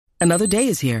Another day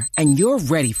is here, and you're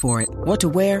ready for it. What to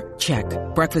wear? Check.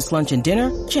 Breakfast, lunch, and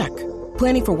dinner? Check.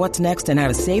 Planning for what's next and how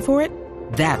to save for it?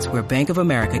 That's where Bank of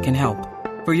America can help.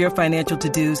 For your financial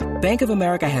to-dos, Bank of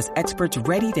America has experts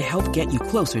ready to help get you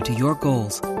closer to your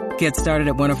goals. Get started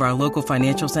at one of our local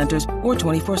financial centers or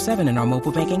 24/7 in our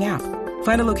mobile banking app.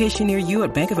 Find a location near you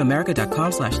at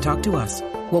bankofamerica.com/talktous.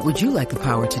 What would you like the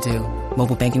power to do?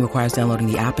 Mobile banking requires downloading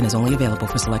the app and is only available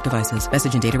for select devices.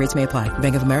 Message and data rates may apply.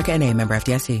 Bank of America N.A., member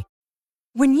FDIC.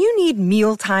 When you need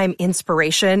mealtime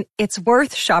inspiration, it's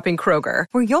worth shopping Kroger,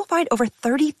 where you'll find over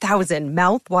 30,000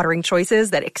 mouth-watering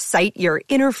choices that excite your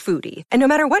inner foodie. And no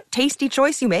matter what tasty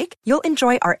choice you make, you'll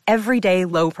enjoy our everyday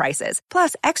low prices,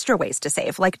 plus extra ways to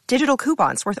save, like digital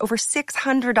coupons worth over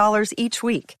 $600 each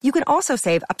week. You can also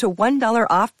save up to $1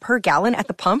 off per gallon at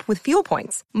the pump with fuel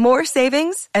points. More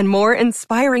savings and more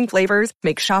inspiring flavors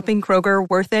make shopping Kroger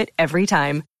worth it every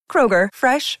time. Kroger,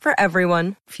 fresh for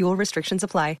everyone. Fuel restrictions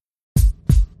apply.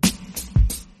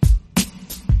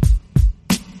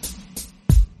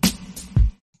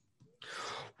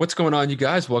 What's going on, you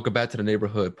guys? Welcome back to the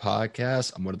Neighborhood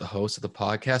Podcast. I'm one of the hosts of the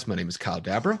podcast. My name is Kyle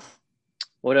Dabra.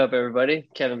 What up, everybody?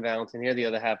 Kevin Valentin here, the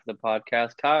other half of the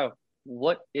podcast. Kyle,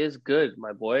 what is good,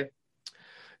 my boy?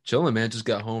 Chilling, man. Just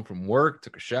got home from work,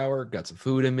 took a shower, got some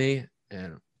food in me,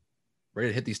 and ready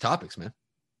to hit these topics, man.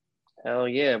 Hell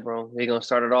yeah, bro. We're going to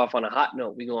start it off on a hot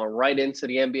note. We're going right into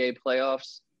the NBA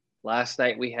playoffs. Last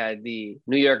night, we had the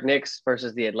New York Knicks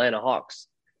versus the Atlanta Hawks.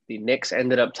 The Knicks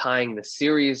ended up tying the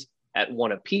series at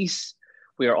 1 apiece.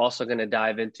 We are also going to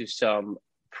dive into some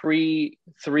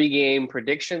pre-3-game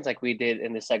predictions like we did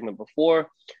in the segment before.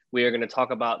 We are going to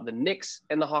talk about the Knicks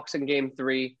and the Hawks in Game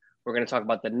 3. We're going to talk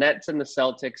about the Nets and the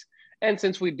Celtics. And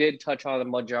since we did touch on the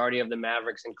majority of the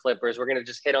Mavericks and Clippers, we're going to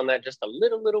just hit on that just a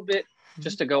little bit,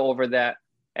 just to go over that.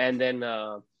 And then,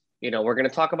 we're going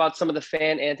to talk about some of the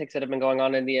fan antics that have been going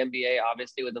on in the NBA.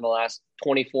 Obviously, within the last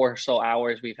 24 or so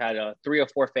hours, we've had 3 or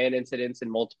 4 fan incidents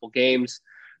in multiple games.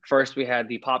 First, we had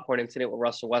the popcorn incident with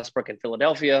Russell Westbrook in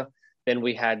Philadelphia. Then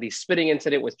we had the spitting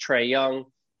incident with Trae Young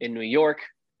in New York.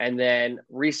 And then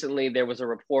recently there was a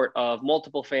report of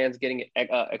multiple fans getting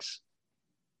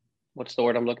what's the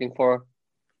word I'm looking for?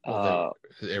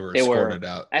 They were escorted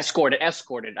out.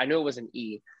 Escorted. I knew it was an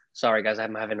E. Sorry, guys,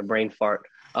 I'm having a brain fart.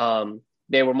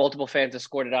 There were multiple fans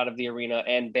escorted out of the arena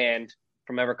and banned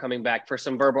from ever coming back for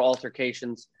some verbal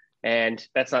altercations. And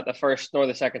that's not the first nor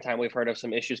the second time we've heard of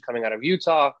some issues coming out of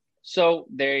Utah. So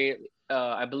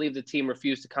I believe the team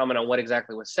refused to comment on what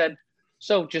exactly was said.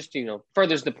 So just,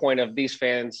 furthers the point of these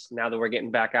fans, now that we're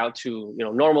getting back out to,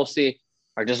 normalcy,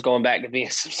 are just going back to being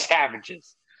some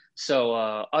savages. So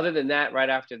other than that,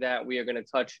 right after that, we are going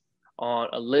to touch on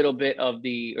a little bit of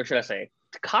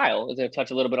Kyle is going to touch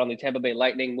a little bit on the Tampa Bay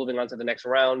Lightning, moving on to the next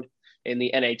round in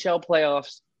the NHL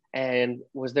playoffs. And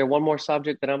was there one more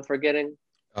subject that I'm forgetting?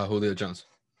 Julio Jones.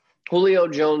 Julio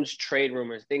Jones trade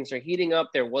rumors. Things are heating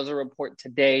up. There was a report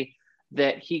today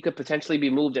that he could potentially be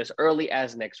moved as early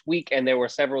as next week. And there were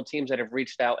several teams that have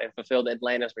reached out and fulfilled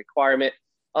Atlanta's requirement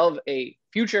of a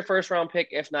future first-round pick,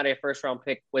 if not a first-round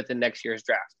pick within next year's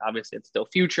draft. Obviously, it's still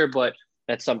future, but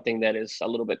that's something that is a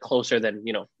little bit closer than,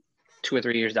 2 or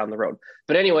 3 years down the road.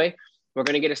 But anyway, we're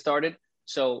going to get it started.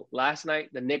 So last night,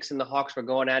 the Knicks and the Hawks were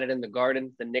going at it in the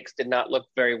Garden. The Knicks did not look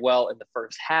very well in the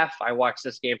first half. I watched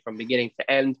this game from beginning to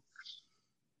end.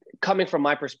 Coming from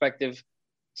my perspective,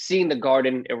 seeing the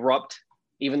Garden erupt,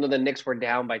 even though the Knicks were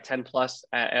down by 10 plus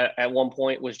at one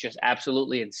point, was just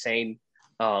absolutely insane.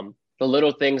 The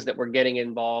little things that were getting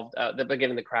involved, that were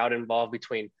getting the crowd involved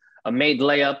between a made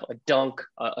layup, a dunk,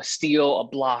 a steal, a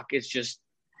block.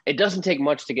 It doesn't take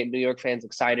much to get New York fans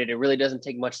excited. It really doesn't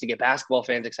take much to get basketball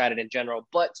fans excited in general.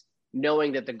 But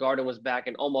knowing that the Garden was back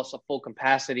in almost a full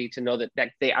capacity, to know that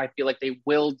I feel like they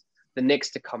willed the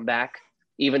Knicks to come back,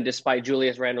 even despite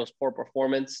Julius Randle's poor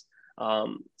performance.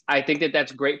 I think that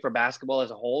that's great for basketball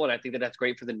as a whole, and I think that that's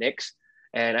great for the Knicks.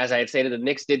 And as I had stated, the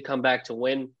Knicks did come back to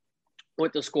win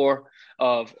with the score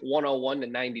of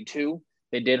 101-92.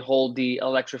 They did hold the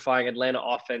electrifying Atlanta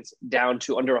offense down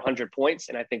to under 100 points,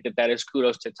 and I think that is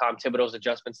kudos to Tom Thibodeau's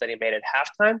adjustments that he made at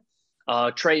halftime.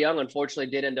 Trae Young, unfortunately,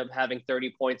 did end up having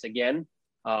 30 points again.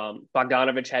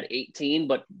 Bogdanovich had 18,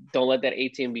 but don't let that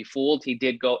 18 be fooled. He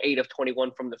did go 8 of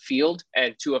 21 from the field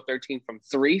and 2 of 13 from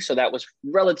 3, so that was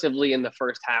relatively in the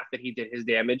first half that he did his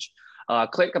damage.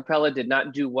 Clint Capella did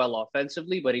not do well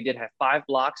offensively, but he did have 5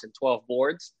 blocks and 12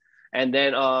 boards. And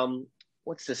then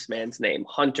what's this man's name?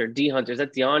 D. Hunter. Is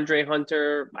that DeAndre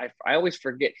Hunter? I always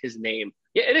forget his name.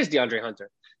 Yeah, it is DeAndre Hunter.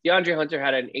 DeAndre Hunter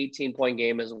had an 18-point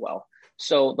game as well.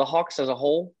 So the Hawks as a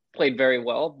whole played very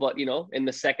well, but, in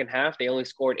the second half, they only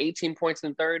scored 18 points in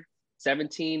the third,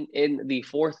 17 in the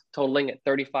fourth, totaling at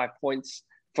 35 points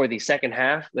for the second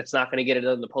half. That's not going to get it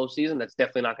done in the postseason. That's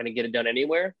definitely not going to get it done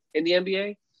anywhere in the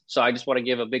NBA. So I just want to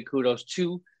give a big kudos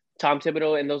to Tom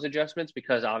Thibodeau and those adjustments,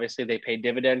 because obviously they paid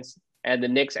dividends, and the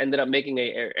Knicks ended up making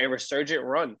a resurgent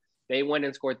run. They went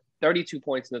and scored 32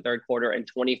 points in the third quarter and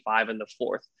 25 in the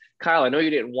fourth. Kyle, I know you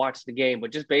didn't watch the game,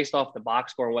 but just based off the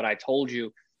box score and what I told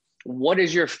you, what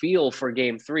is your feel for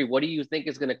game three? What do you think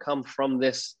is going to come from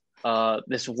this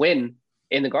win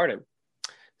in the Garden?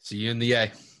 See you in the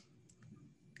A.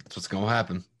 That's what's going to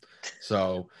happen.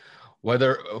 So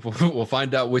whether we'll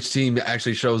find out which team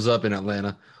actually shows up in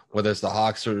Atlanta, whether it's the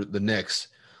Hawks or the Knicks,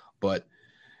 but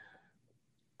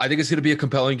I think it's going to be a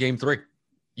compelling game three.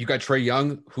 You got Trae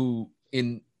Young, who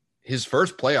in his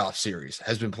first playoff series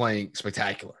has been playing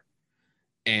spectacular.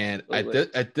 And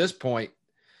at this point,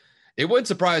 it wouldn't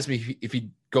surprise me if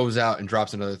he goes out and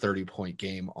drops another 30-point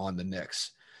game on the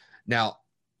Knicks. Now,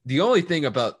 the only thing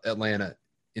about Atlanta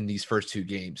in these first two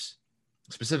games,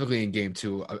 specifically in game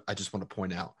two, I just want to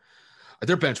point out,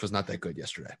 their bench was not that good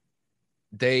yesterday.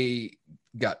 They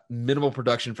got minimal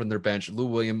production from their bench. Lou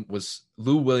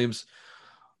Williams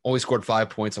only scored 5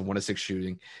 points on 1 of 6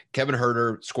 shooting. Kevin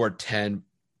Huerter scored 10.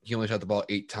 He only shot the ball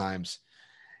 8 times.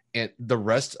 And the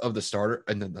rest of the starter,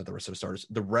 and then not the rest of the starters,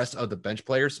 the rest of the bench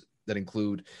players that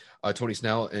include Tony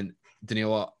Snell and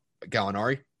Danilo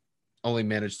Gallinari only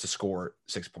managed to score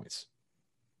 6 points.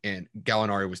 And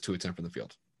Gallinari was 2 of 10 from the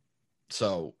field.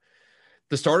 So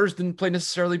the starters didn't play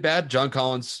necessarily bad. John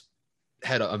Collins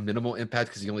had a minimal impact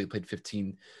because he only played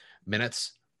 15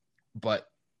 minutes. But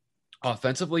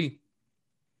offensively,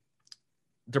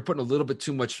 they're putting a little bit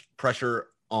too much pressure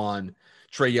on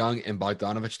Trae Young and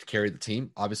Bogdanovich to carry the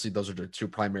team. Obviously, those are their 2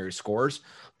 primary scorers,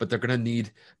 but they're going to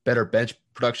need better bench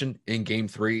production in game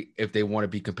 3 if they want to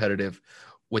be competitive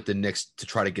with the Knicks to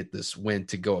try to get this win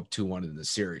to go up 2-1 in the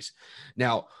series.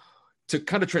 Now, to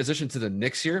kind of transition to the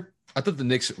Knicks here, I thought the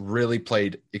Knicks really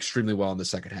played extremely well in the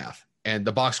second half, and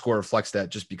the box score reflects that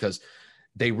just because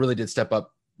they really did step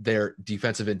up their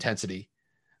defensive intensity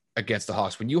against the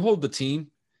Hawks. When you hold the team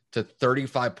to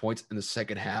 35 points in the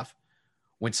second half,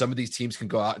 when some of these teams can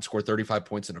go out and score 35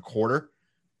 points in a quarter,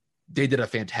 they did a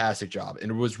fantastic job.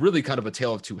 And it was really kind of a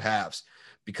tale of two halves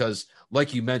because,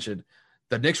 like you mentioned,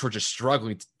 the Knicks were just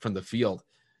struggling from the field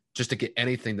just to get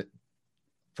anything that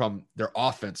from their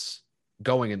offense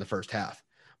going in the first half.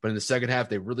 But in the second half,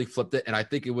 they really flipped it. And I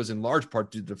think it was in large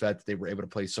part due to the fact that they were able to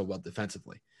play so well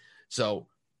defensively. So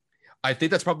I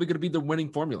think that's probably going to be the winning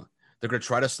formula. They're going to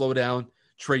try to slow down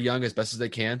Trae Young as best as they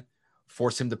can,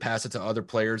 force him to pass it to other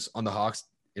players on the Hawks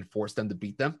and force them to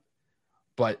beat them.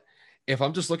 But if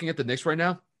I'm just looking at the Knicks right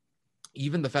now,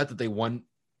 even the fact that they won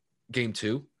game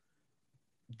 2,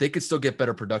 they could still get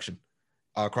better production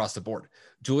across the board.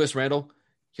 Julius Randle,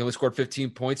 he only scored 15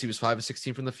 points. He was 5 of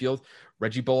 16 from the field.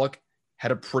 Reggie Bullock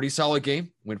had a pretty solid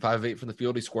game. Went 5 of 8 from the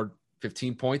field. He scored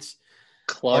 15 points.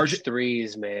 Clutch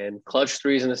threes, man. Clutch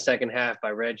threes in the second half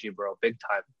by Reggie, bro. Big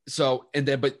time. So,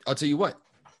 but I'll tell you what,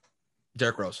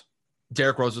 Derrick Rose.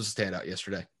 Derrick Rose was a standout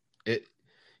yesterday. He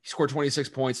scored 26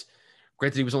 points.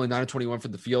 Granted, he was only 9 of 21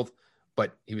 from the field,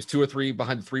 but he was 2 or 3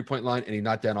 behind the 3-point line, and he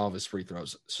knocked down all of his free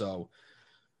throws. So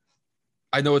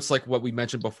I know it's like what we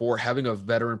mentioned before. Having a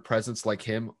veteran presence like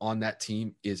him on that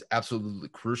team is absolutely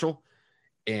crucial,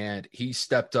 and he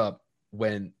stepped up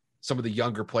when some of the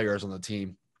younger players on the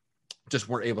team just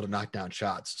weren't able to knock down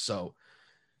shots. So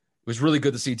it was really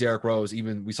good to see Derrick Rose.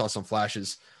 Even we saw some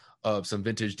flashes of some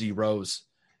vintage D Rose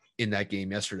in that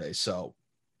game yesterday. So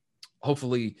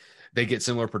hopefully they get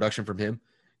similar production from him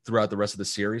throughout the rest of the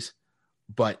series.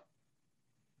 But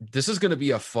this is going to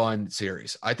be a fun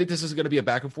series. I think this is going to be a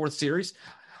back and forth series.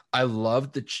 I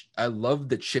love the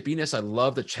chippiness. I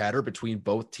love the chatter between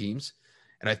both teams.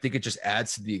 And I think it just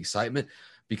adds to the excitement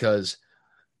because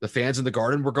the fans in the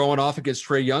Garden were going off against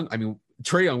Trae Young. I mean,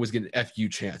 Trae Young was getting an FU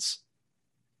chance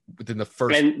within the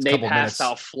first couple minutes. And they passed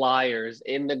out flyers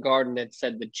in the Garden that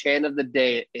said the chant of the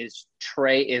day is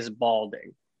Trae is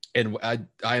balding. And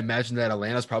I imagine that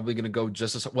Atlanta's probably going to go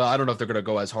just as well. I don't know if they're going to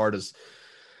go as hard as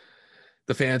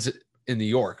the fans in New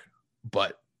York,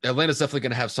 but Atlanta's definitely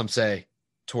going to have some say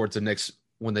towards the Knicks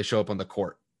when they show up on the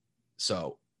court.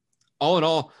 So all in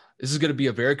all, this is going to be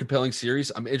a very compelling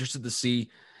series. I'm interested to see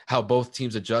how both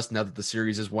teams adjust now that the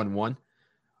series is 1-1.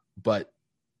 But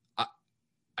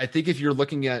I think if you're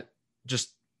looking at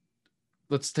just,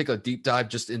 let's take a deep dive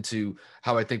just into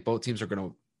how I think both teams are going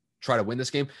to try to win this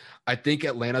game. I think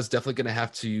Atlanta's definitely going to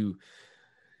have to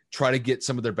try to get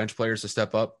some of their bench players to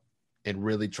step up and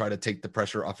really try to take the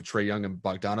pressure off of Trae Young and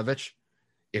Bogdanovich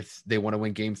if they want to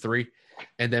win game 3.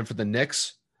 And then for the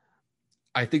Knicks,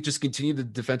 I think just continue the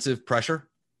defensive pressure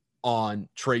on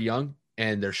Trae Young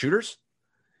and their shooters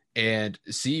and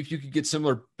see if you could get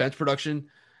similar bench production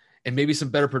and maybe some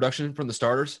better production from the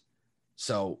starters.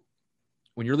 So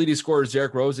when your leading scorer is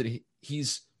Derrick Rose and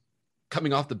he's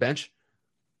coming off the bench,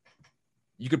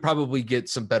 you could probably get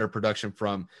some better production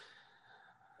from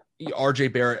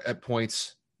RJ Barrett at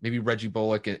points. Maybe Reggie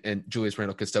Bullock and Julius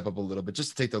Randle could step up a little bit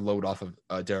just to take the load off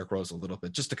of Derrick Rose a little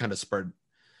bit, just to kind of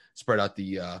spread out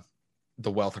the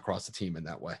wealth across the team in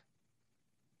that way.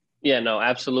 Yeah, no,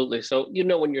 absolutely. So,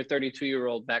 when your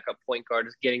 32-year-old backup point guard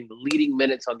is getting the leading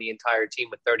minutes on the entire team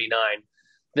with 39,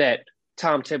 that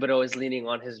Tom Thibodeau is leaning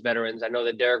on his veterans. I know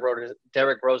that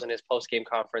Derrick Rose in his post-game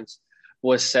conference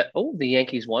was set. Oh, the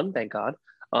Yankees won, thank God.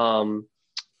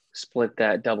 Split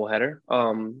that doubleheader.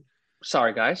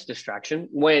 Sorry, guys, distraction.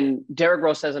 When Derrick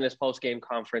Rose says in his post-game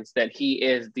conference that he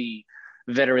is the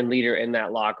veteran leader in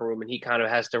that locker room and he kind of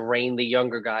has to rein the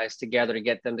younger guys together to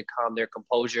get them to calm their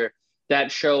composure,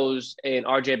 that shows in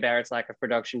RJ Barrett's lack of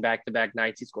production back-to-back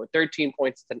nights. He scored 13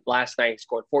 points last night. He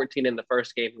scored 14 in the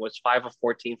first game. He was 5 of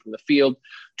 14 from the field.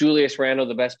 Julius Randle,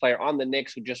 the best player on the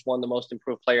Knicks, who just won the most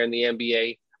improved player in the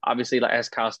NBA. Obviously, as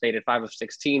Kyle stated, 5 of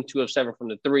 16, 2 of 7 from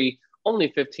the three,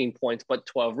 only 15 points, but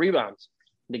 12 rebounds.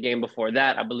 The game before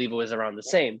that, I believe it was around the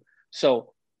same.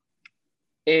 So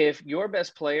if your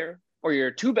best player or your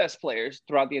two best players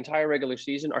throughout the entire regular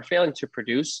season are failing to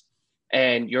produce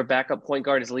and your backup point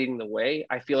guard is leading the way,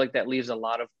 I feel like that leaves a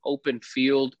lot of open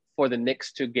field for the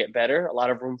Knicks to get better, a lot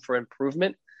of room for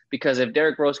improvement, because if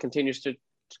Derrick Rose continues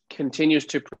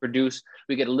to produce,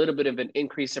 we get a little bit of an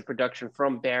increase in production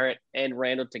from Barrett and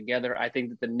Randall together. I think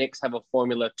that the Knicks have a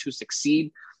formula to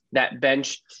succeed. That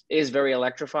bench is very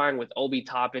electrifying with Obi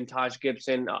Toppin, Taj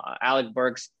Gibson, Alec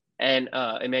Burks, and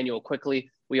Emmanuel Quickly.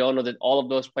 We all know that all of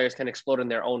those players can explode in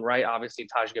their own right. Obviously,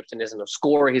 Taj Gibson isn't a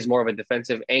scorer. He's more of a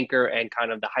defensive anchor and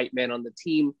kind of the hype man on the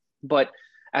team. But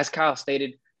as Kyle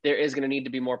stated, there is going to need to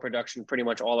be more production pretty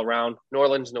much all around.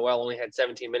 Nerlens Noel only had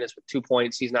 17 minutes with 2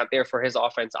 points. He's not there for his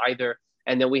offense either.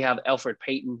 And then we have Elfrid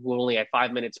Payton, who only had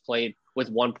 5 minutes played with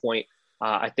 1 point.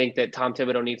 I think that Tom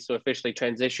Thibodeau needs to officially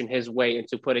transition his way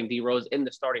into putting D Rose in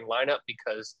the starting lineup,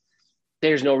 because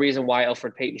there's no reason why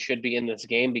Elfrid Payton should be in this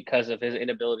game because of his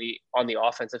inability on the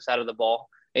offensive side of the ball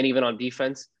and even on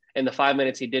defense. In the 5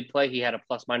 minutes he did play, he had a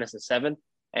 ±7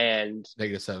 and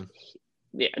 -7.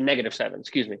 Yeah, -7.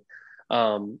 Excuse me.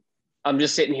 I'm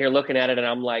just sitting here looking at it, and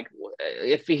I'm like,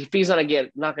 if he's not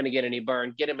going to get any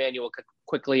burn, get Emmanuel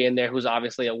Quickly in there, who's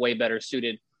obviously a way better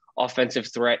suited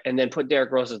offensive threat, and then put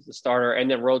Derrick Rose as the starter, and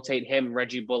then rotate him,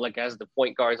 Reggie Bullock as the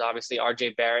point guards. Obviously,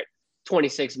 RJ Barrett,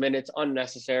 26 minutes,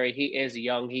 unnecessary. He is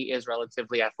young. He is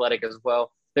relatively athletic as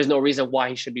well. There's no reason why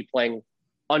he should be playing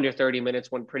under 30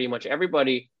 minutes when pretty much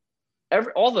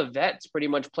all the vets pretty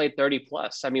much played 30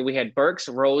 plus. I mean, we had Burks,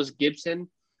 Rose, Gibson,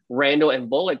 Randall, and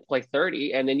Bullock play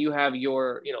 30, and then you have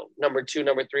your, number 2,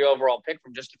 number 3 overall pick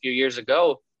from just a few years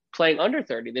ago playing under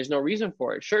 30. There's no reason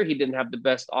for it. Sure, he didn't have the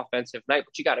best offensive night,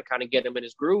 but you got to kind of get him in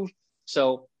his groove.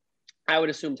 So I would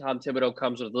assume Tom Thibodeau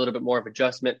comes with a little bit more of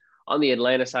adjustment on the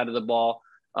Atlanta side of the ball.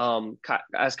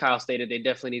 As Kyle stated, they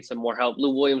definitely need some more help.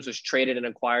 Lou Williams was traded and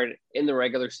acquired in the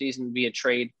regular season via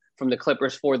trade from the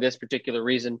Clippers for this particular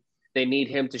reason. They need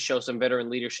him to show some veteran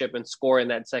leadership and score in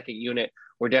that second unit.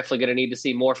 We're definitely going to need to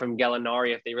see more from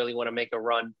Gallinari if they really want to make a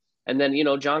run. And then,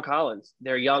 John Collins,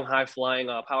 their young, high-flying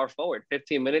power forward,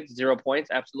 15 minutes, 0 points,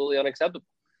 absolutely unacceptable.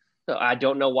 So I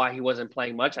don't know why he wasn't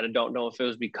playing much. I don't know if it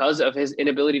was because of his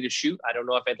inability to shoot. I don't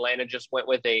know if Atlanta just went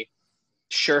with a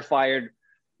surefire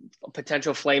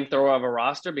potential flamethrower of a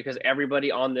roster, because everybody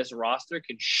on this roster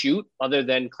could shoot other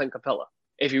than Clint Capella.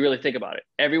 If you really think about it,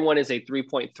 everyone is a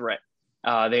 3-point threat.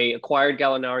 They acquired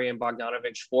Gallinari and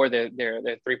Bogdanovich for their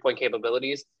 3-point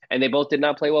capabilities, and they both did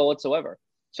not play well whatsoever.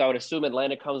 So I would assume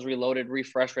Atlanta comes reloaded,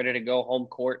 refreshed, ready to go home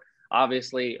court.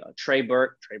 Obviously,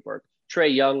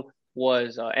 Trae Young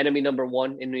was enemy number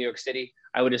 1 in New York City.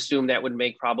 I would assume that would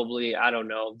make probably, I don't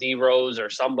know, D Rose or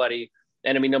somebody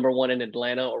enemy number 1 in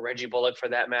Atlanta, or Reggie Bullock for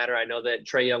that matter. I know that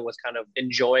Trae Young was kind of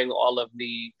enjoying all of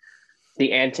the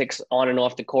antics on and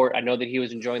off the court. I know that he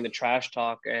was enjoying the trash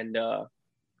talk, and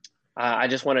I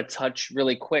just want to touch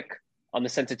really quick on the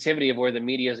sensitivity of where the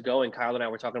media is going. Kyle and I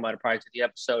were talking about it prior to the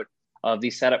episode of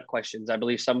these setup questions. I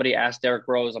believe somebody asked Derrick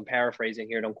Rose, I'm paraphrasing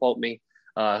here, don't quote me,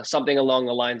 something along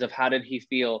the lines of how did he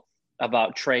feel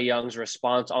about Trae Young's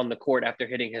response on the court after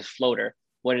hitting his floater,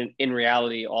 when in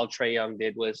reality, all Trae Young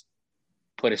did was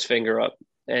put his finger up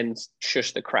and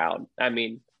shush the crowd. I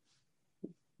mean,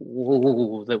 it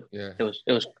was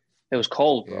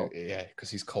cold, bro. Yeah, because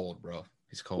he's cold, bro.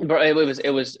 He's cold. Bro, it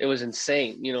was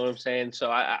insane. You know what I'm saying? So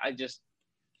I just,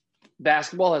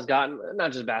 basketball has gotten,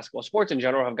 not just basketball, sports in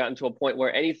general have gotten to a point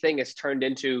where anything is turned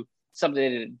into something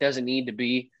that it doesn't need to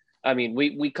be. I mean,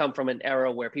 we come from an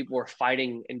era where people were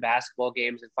fighting in basketball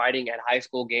games and fighting at high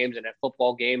school games and at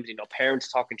football games,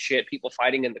 parents talking shit, people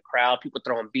fighting in the crowd, people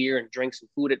throwing beer and drinks and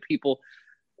food at people.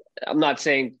 I'm not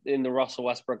saying in the Russell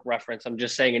Westbrook reference. I'm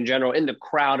just saying in general, in the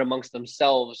crowd amongst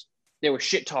themselves, there was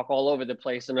shit talk all over the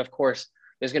place. And of course,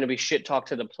 there's going to be shit talk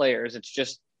to the players. It's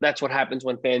just, that's what happens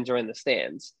when fans are in the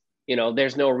stands.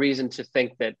 There's no reason to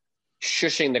think that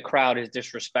shushing the crowd is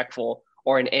disrespectful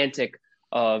or an antic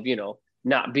of,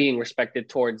 not being respected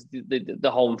towards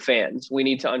the home fans. We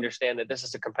need to understand that this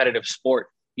is a competitive sport.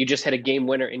 You just hit a game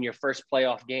winner in your first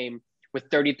playoff game with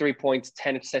 33 points,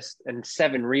 10 assists, and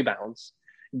 7 rebounds.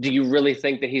 Do you really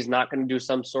think that he's not going to do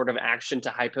some sort of action to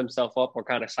hype himself up or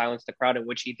kind of silence the crowd, in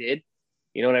which he did?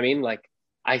 You know what I mean? Like,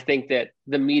 I think that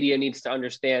the media needs to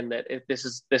understand that if this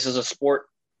is a sport,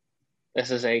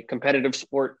 this is a competitive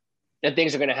sport, that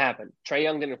things are going to happen. Trae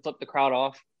Young didn't flip the crowd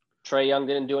off. Trae Young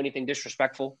didn't do anything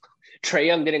disrespectful. Trae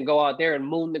Young didn't go out there and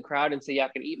moon the crowd and say, "Yeah, I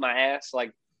can eat my ass."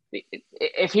 Like,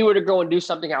 if he were to go and do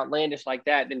something outlandish like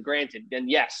that, then granted, then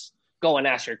yes, go and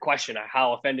ask your question.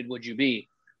 How offended would you be?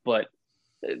 But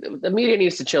the media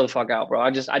needs to chill the fuck out, bro.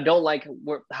 I don't like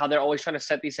how they're always trying to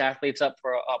set these athletes up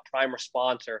for a prime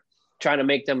response or trying to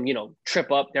make them,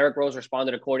 trip up. Derrick Rose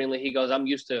responded accordingly. He goes, "I'm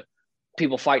used to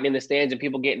people fighting in the stands and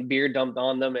people getting beer dumped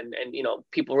on them and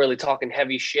people really talking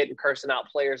heavy shit and cursing out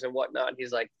players and whatnot." And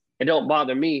he's like, "It don't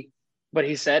bother me." But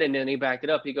he said, and then he backed it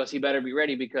up. He goes, "He better be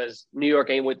ready because New York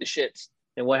ain't with the shits."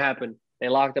 And what happened? They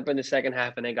locked up in the second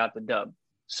half and they got the dub.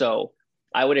 So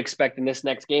I would expect in this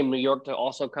next game, New York to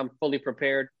also come fully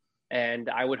prepared. And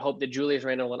I would hope that Julius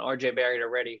Randle and RJ Barrett are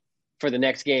ready for the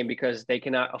next game because they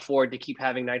cannot afford to keep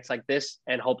having nights like this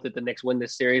and hope that the Knicks win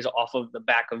this series off of the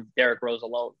back of Derrick Rose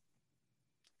alone.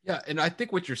 Yeah, and I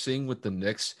think what you're seeing with the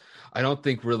Knicks, I don't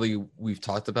think really we've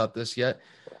talked about this yet,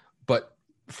 but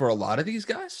for a lot of these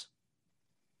guys,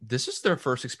 this is their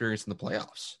first experience in the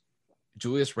playoffs.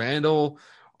 Julius Randle,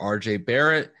 RJ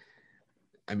Barrett.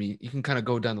 I mean, you can kind of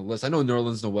go down the list. I know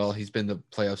Nerlens Noel, he's been the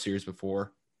playoff series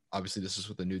before. Obviously, this is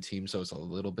with a new team, so it's a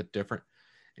little bit different.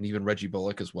 And even Reggie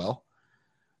Bullock as well.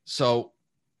 So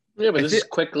yeah, but this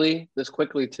quickly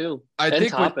too. I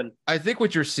think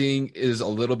what you're seeing is a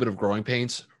little bit of growing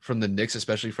pains from the Knicks,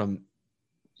 especially from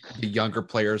the younger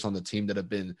players on the team that have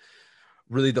been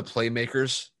really the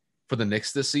playmakers for the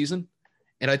Knicks this season.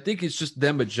 And I think it's just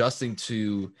them adjusting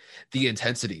to the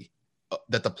intensity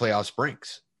that the playoffs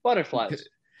brings. Butterflies.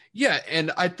 Yeah,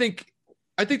 and I think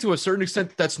to a certain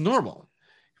extent that's normal.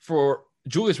 For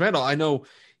Julius Randle, I know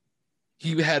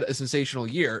he had a sensational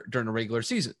year during the regular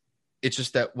season. It's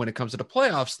just that when it comes to the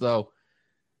playoffs, though,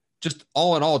 just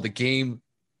all in all,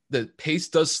 the pace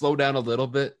does slow down a little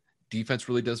bit. Defense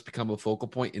really does become a focal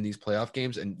point in these playoff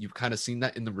games, and you've kind of seen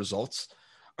that in the results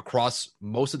across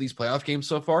most of these playoff games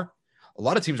so far. A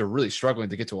lot of teams are really struggling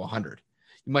to get to 100.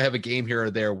 You might have a game here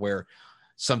or there where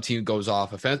some team goes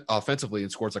off offensively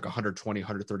and scores like 120,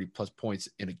 130 plus points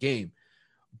in a game.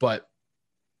 But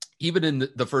even in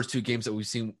the first 2 games that we've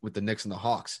seen with the Knicks and the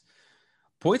Hawks,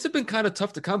 points have been kind of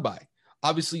tough to come by.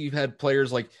 Obviously, you've had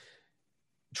players like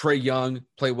Trae Young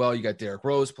play well. You got Derrick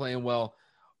Rose playing well.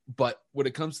 But when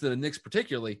it comes to the Knicks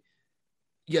particularly,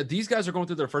 yeah, these guys are going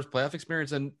through their first playoff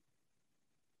experience, and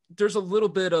there's a little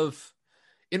bit of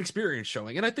inexperience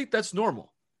showing. And I think that's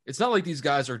normal. It's not like these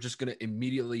guys are just going to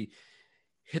immediately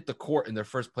hit the court in their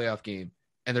first playoff game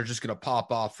and they're just going to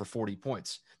pop off for 40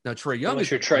 points. Now, Trae Young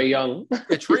Trae Young.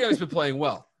 Yeah, Trae Young's been playing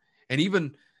well. And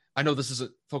even, I know this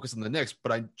isn't focused on the Knicks,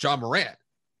 but John Morant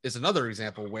is another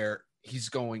example where he's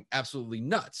going absolutely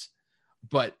nuts.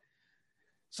 But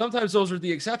sometimes those are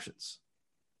the exceptions.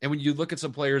 And when you look at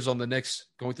some players on the Knicks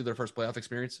going through their first playoff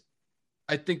experience,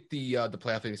 I think the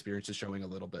playoff experience is showing a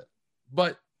little bit.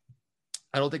 But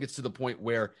I don't think it's to the point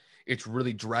where it's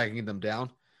really dragging them down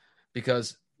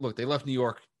because, look, they left New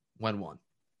York 1-1.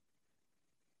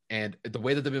 And the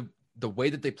way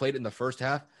that they played in the first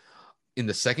half, in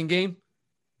the second game,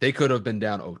 they could have been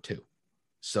down 0-2.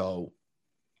 So,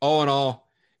 all in all,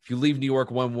 if you leave New York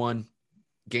 1-1,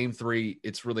 game 3,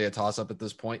 it's really a toss-up at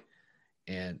this point.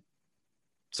 And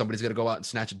somebody's going to go out and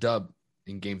snatch a dub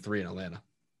in game 3 in Atlanta.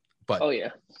 But oh, yeah.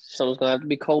 Someone's going to have to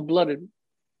be cold-blooded.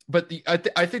 But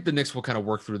I think the Knicks will kind of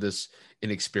work through this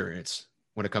inexperience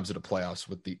when it comes to the playoffs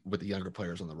with the younger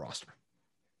players on the roster.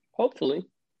 Hopefully.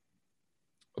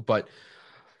 But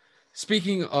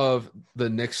speaking of the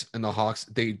Knicks and the Hawks,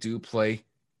 they do play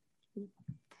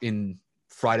in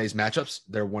Friday's matchups.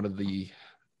 They're one of the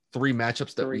 3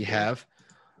 matchups that we have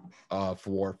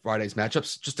for Friday's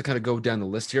matchups. Just to kind of go down the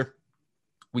list here,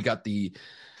 we got the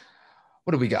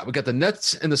What do we got? We got the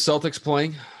Nets and the Celtics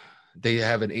playing. They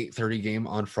have an 8:30 game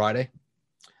on Friday.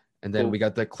 And then we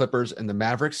got the Clippers and the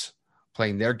Mavericks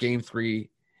playing their game 3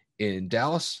 in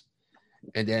Dallas.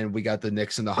 And then we got the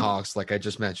Knicks and the Hawks, like I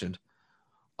just mentioned,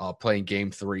 playing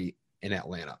game 3 in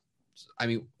Atlanta. I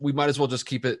mean, we might as well just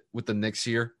keep it with the Knicks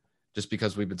here just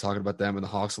because we've been talking about them and the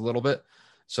Hawks a little bit.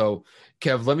 So,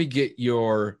 Kev, let me get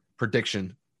your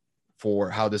prediction for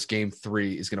how this game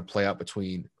 3 is going to play out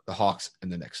between the Hawks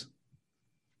and the Knicks.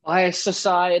 Bias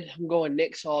aside, I'm going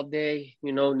Knicks all day.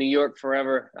 New York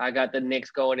forever. I got the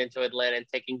Knicks going into Atlanta and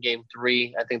taking game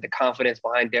 3. I think the confidence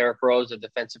behind Derrick Rose, the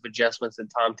defensive adjustments that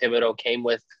Tom Thibodeau came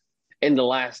with in the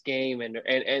last game, and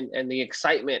the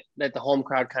excitement that the home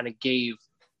crowd kind of gave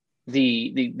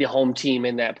the home team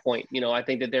in that point. I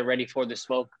think that they're ready for the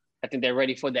smoke. I think they're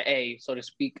ready for the A, so to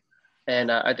speak.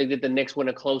 And I think that the Knicks win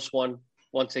a close one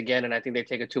once again, and I think they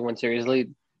take a 2-1 series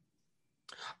lead.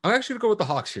 I'm actually going to go with the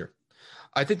Hawks here.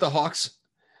 I think the Hawks,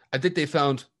 they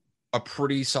found a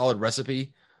pretty solid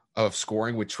recipe of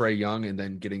scoring with Trae Young and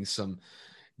then getting some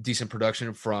decent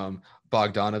production from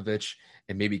Bogdanovich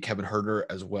and maybe Kevin Huerter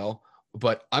as well.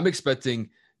 But I'm expecting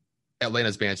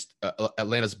Atlanta's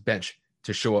bench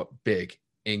to show up big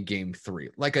in game 3.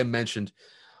 Like I mentioned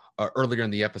earlier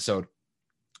in the episode,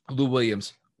 Lou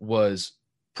Williams was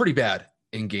pretty bad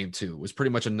in game 2. It was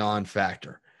pretty much a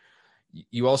non-factor.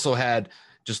 You also had,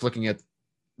 just looking at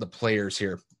the players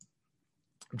here,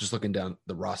 I'm just looking down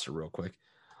the roster real quick.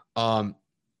 I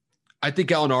think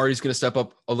Gallinari is going to step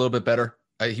up a little bit better.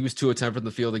 He was 2 of 10 from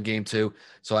the field in game 2,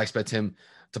 so I expect him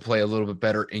to play a little bit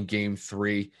better in game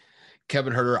 3.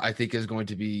 Kevin Huerter, I think, is going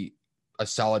to be a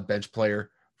solid bench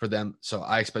player for them, so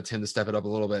I expect him to step it up a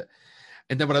little bit.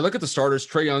 And then when I look at the starters,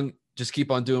 Trae Young, just keep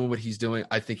on doing what he's doing.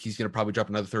 I think he's going to probably drop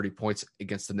another 30 points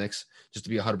against the Knicks, just to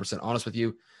be 100% honest with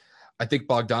you. I think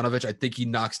Bogdanovich, I think he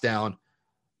knocks down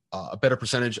a better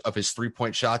percentage of his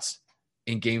 3-point shots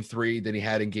in game 3 than he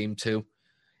had in game 2.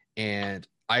 And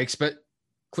I expect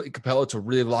Clint Capella to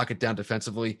really lock it down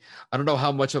defensively. I don't know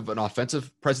how much of an offensive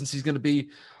presence he's going to be,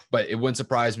 but it wouldn't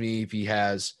surprise me if he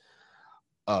has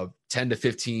a 10 to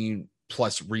 15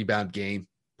 plus rebound game,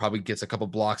 probably gets a couple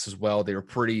blocks as well. They were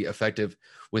pretty effective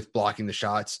with blocking the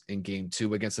shots in game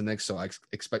 2 against the Knicks. So I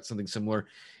expect something similar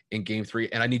in game 3.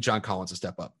 And I need John Collins to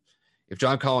step up. If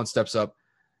John Collins steps up,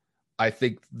 I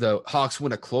think the Hawks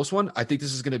win a close one. I think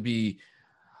this is going to be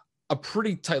a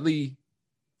pretty tightly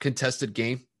contested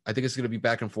game. I think it's going to be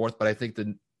back and forth, but I think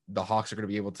the Hawks are going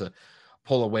to be able to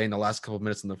pull away in the last couple of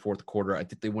minutes in the fourth quarter. I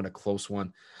think they win a close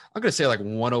one. I'm going to say like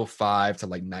 105 to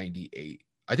like 98.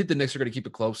 I think the Knicks are going to keep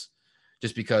it close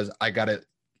just because I got to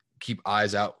keep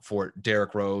eyes out for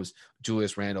Derrick Rose,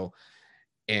 Julius Randle,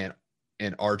 and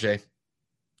RJ.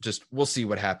 Just we'll see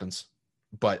what happens.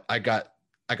 But I got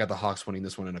the Hawks winning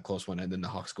this one in a close one, and then the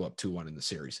Hawks go up 2-1 in the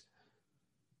series.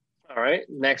 All right.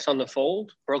 Next on the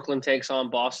fold, Brooklyn takes on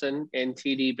Boston in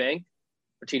TD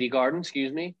Garden,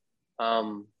 excuse me.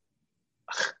 I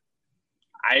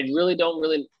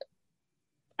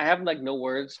have like no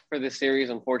words for this series.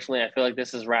 Unfortunately, I feel like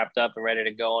this is wrapped up and ready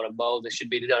to go on a bow. This should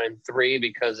be done in 3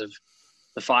 because of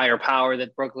the firepower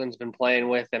that Brooklyn's been playing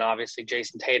with. And obviously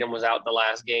Jason Tatum was out the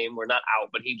last game. We're not out,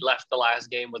 but he left the last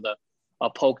game with a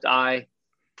poked eye.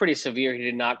 Pretty severe. He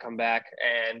did not come back.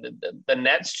 And the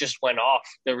Nets just went off.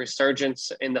 The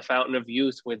resurgence in the fountain of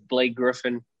youth with Blake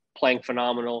Griffin playing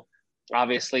phenomenal.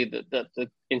 Obviously, the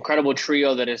incredible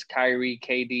trio that is Kyrie,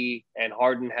 KD, and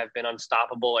Harden have been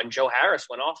unstoppable. And Joe Harris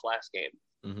went off last game.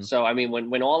 Mm-hmm. So, I mean,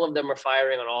 when all of them are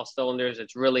firing on all cylinders,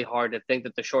 it's really hard to think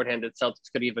that the shorthanded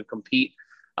Celtics could even compete.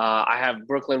 I have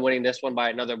Brooklyn winning this one by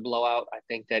another blowout. I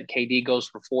think that KD goes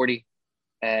for 40.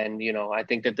 And, I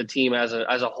think that the team as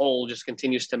a whole just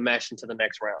continues to mesh into the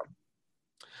next round.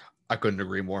 I couldn't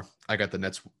agree more. I got the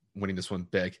Nets winning this one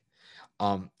big.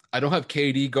 I don't have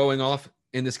KD going off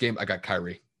in this game. I got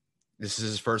Kyrie. This is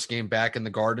his first game back in the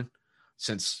Garden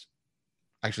since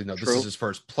 – actually, no, True. This is his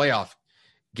first playoff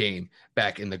game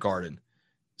back in the Garden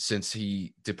since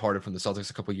he departed from the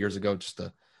Celtics a couple of years ago, just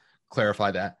to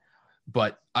clarify that.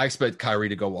 But I expect Kyrie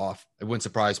to go off. It wouldn't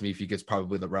surprise me if he gets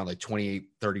probably around like 28,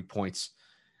 30 points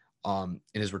in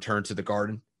his return to the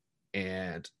Garden.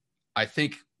 And I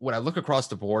think when I look across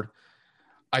the board,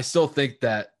 I still think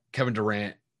that Kevin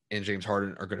Durant and James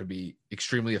Harden are going to be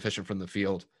extremely efficient from the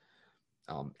field.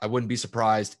 I wouldn't be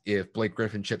surprised if Blake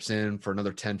Griffin chips in for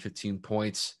another 10, 15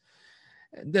 points.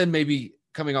 And then maybe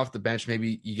coming off the bench,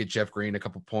 maybe you get Jeff Green a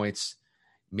couple points,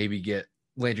 maybe get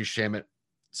Landry Shamet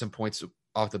some points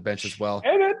off the bench as well.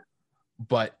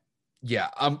 But yeah,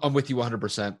 I'm with you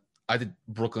 100%. I think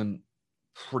Brooklyn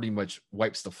pretty much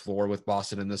wipes the floor with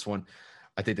Boston in this one.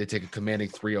 I think they take a commanding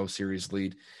 3-0 series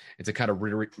lead. And to kind of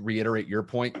reiterate your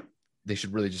point, they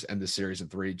should really just end the series in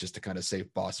 3 just to kind of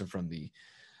save Boston from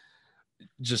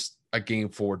just a game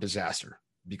 4 disaster.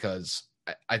 Because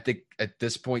I think at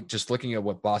this point, just looking at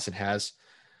what Boston has,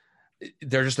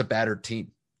 they're just a battered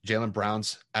team. Jaylen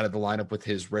Brown's out of the lineup with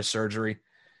his wrist surgery.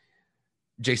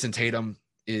 Jason Tatum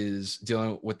is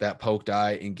dealing with that poked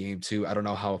eye in game 2. I don't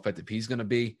know how effective he's going to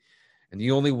be. And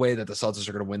the only way that the Celtics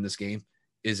are going to win this game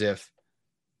is if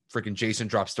freaking Jason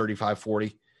drops 35,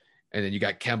 40, and then you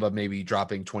got Kemba maybe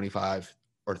dropping 25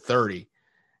 or 30,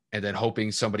 and then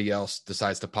hoping somebody else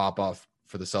decides to pop off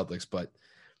for the Celtics. But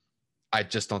I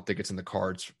just don't think it's in the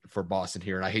cards for Boston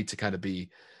here. And I hate to kind of be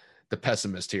the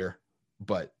pessimist here,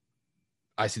 but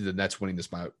I see the Nets winning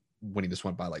this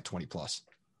one by like 20 plus.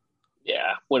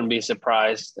 Yeah, wouldn't be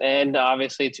surprised. And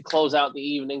obviously, to close out the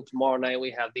evening, tomorrow night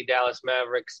we have the Dallas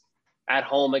Mavericks at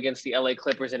home against the LA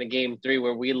Clippers in a game 3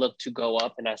 where we look to go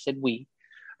up. And I said we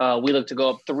look to go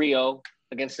up 3-0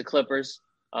 against the Clippers.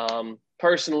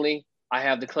 Personally, I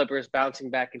have the Clippers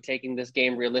bouncing back and taking this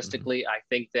game realistically. I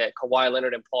think that Kawhi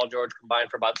Leonard and Paul George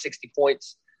combined for about 60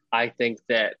 points. I think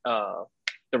that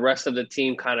the rest of the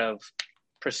team kind of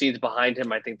proceeds behind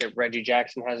him. I think that Reggie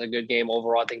Jackson has a good game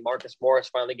overall. I think Marcus Morris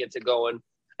finally gets it going,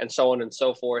 and so on and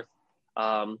so forth.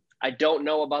 I don't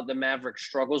know about the Mavericks'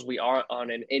 struggles. We are on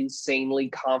an insanely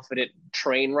confident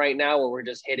train right now where we're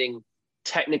just hitting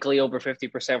technically over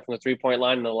 50% from the three-point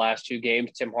line in the last 2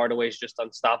 games. Tim Hardaway is just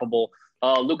unstoppable.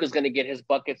 Luka's going to get his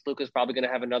buckets. Luka's probably going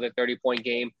to have another 30-point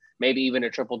game, maybe even a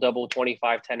triple-double,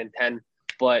 25, 10, and 10.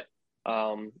 But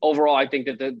overall, I think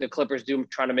that the Clippers do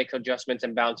try to make adjustments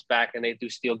and bounce back, and they do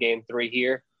steal game 3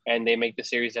 here, and they make the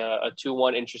series a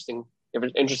 2-1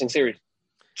 interesting series.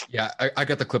 Yeah, I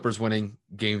got the Clippers winning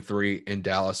game 3 in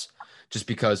Dallas just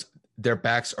because their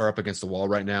backs are up against the wall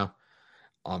right now.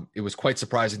 It was quite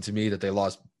surprising to me that they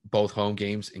lost both home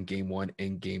games in game 1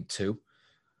 and game 2,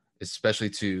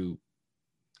 especially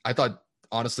I thought,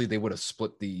 honestly, they would have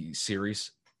split the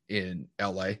series in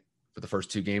LA for the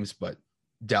first 2 games, but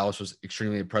Dallas was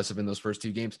extremely impressive in those first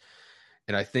 2 games.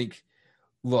 And I think,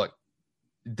 look,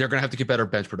 they're going to have to get better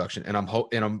bench production. And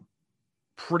I'm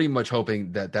pretty much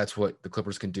hoping that that's what the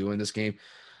Clippers can do in this game,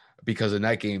 because in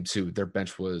that game too, their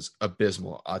bench was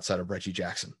abysmal outside of Reggie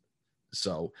Jackson.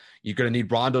 So you're going to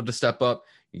need Rondo to step up.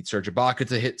 You need Serge Ibaka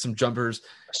to hit some jumpers.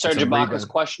 Serge Ibaka is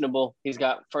questionable. He's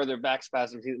got further back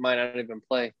spasms. He might not even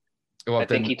play. Well, I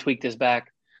think he tweaked his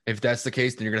back. If that's the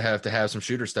case, then you're going to have some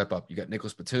shooters step up. You got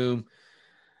Nicholas Batum.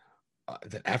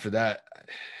 Then after that,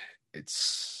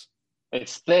 it's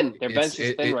thin. Their bench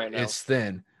is thin right now. It's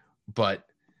thin, but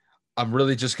I'm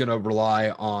really just going to rely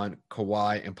on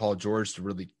Kawhi and Paul George to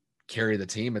really carry the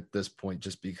team at this point,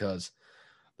 just because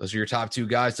those are your top 2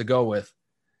 guys to go with.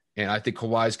 And I think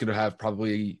Kawhi is going to have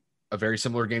probably a very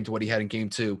similar game to what he had in game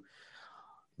 2.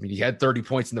 I mean, he had 30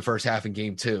 points in the first half in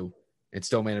game 2 and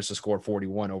still managed to score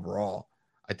 41 overall.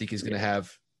 I think he's going to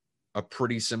have a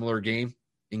pretty similar game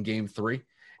in game 3.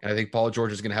 And I think Paul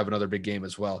George is going to have another big game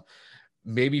as well.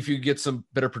 Maybe if you get some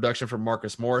better production from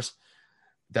Marcus Morris,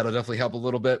 that'll definitely help a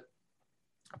little bit.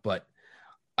 But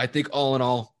I think all in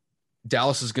all,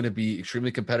 Dallas is going to be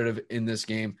extremely competitive in this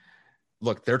game.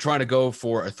 Look, they're trying to go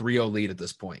for a 3-0 lead at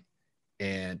this point.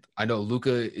 And I know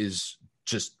Luka is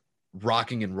just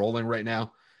rocking and rolling right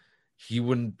now. It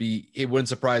wouldn't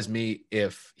surprise me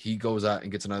if he goes out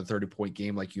and gets another 30-point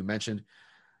game like you mentioned.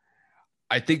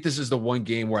 I think this is the one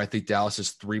game where I think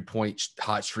Dallas's 3-point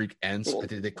hot streak ends. I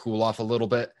think they cool off a little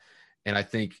bit. And I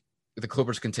think the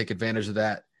Clippers can take advantage of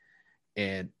that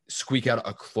and squeak out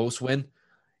a close win.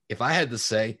 If I had to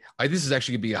say, this is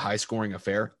actually going to be a high-scoring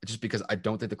affair, just because I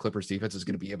don't think the Clippers defense is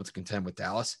going to be able to contend with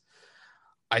Dallas.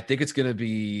 I think it's going to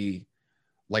be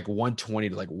like 120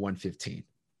 to like 115.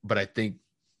 But I think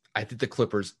the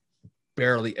Clippers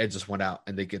barely edge this one out,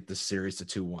 and they get this series to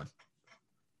 2-1.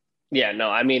 Yeah, no,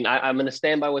 I mean, I'm going to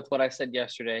stand by with what I said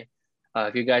yesterday.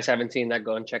 If you guys haven't seen that,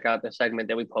 go and check out the segment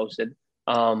that we posted.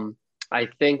 I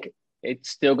think it's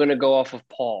still going to go off of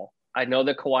Paul. I know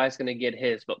that Kawhi is going to get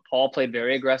his, but Paul played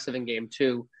very aggressive in game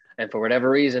 2. And for whatever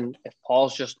reason, if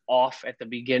Paul's just off at the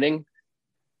beginning,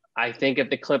 I think if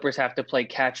the Clippers have to play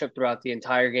catch up throughout the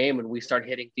entire game and we start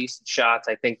hitting decent shots,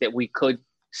 I think that we could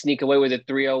sneak away with a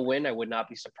 3-0 win. I would not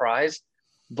be surprised.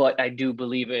 But I do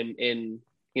believe in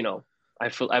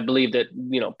I believe that,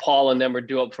 Paul and them are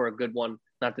due up for a good one.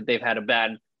 Not that they've had a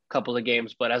bad couple of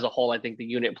games, but as a whole, I think the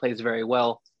unit plays very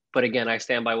well. But again, I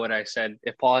stand by what I said.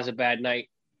 If Paul has a bad night,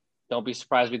 don't be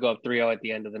surprised we go up 3-0 at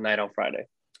the end of the night on Friday.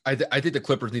 I think the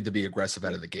Clippers need to be aggressive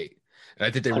out of the gate. And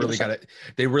I think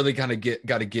they really got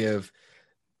to give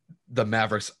the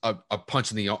Mavericks a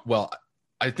punch in the – well,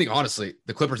 I think honestly,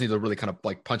 the Clippers need to really kind of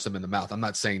like punch them in the mouth. I'm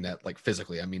not saying that like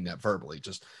physically. I mean that verbally,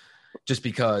 just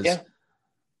because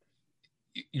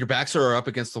your backs are up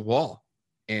against the wall.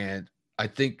 And I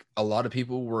think a lot of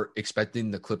people were expecting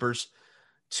the Clippers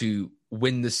to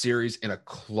win this series in a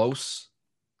close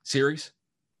series,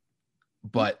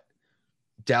 but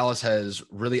Dallas has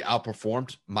really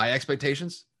outperformed my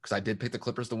expectations because I did pick the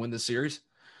Clippers to win this series.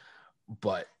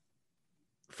 But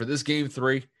for this game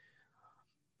 3,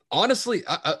 honestly,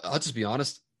 I'll just be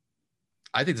honest.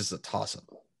 I think this is a toss-up,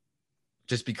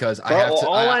 just because I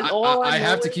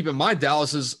have to keep in mind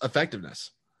Dallas's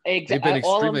effectiveness. Exactly. They've been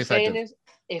extremely effective. All I'm saying is,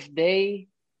 if they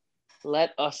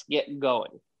let us get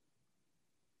going,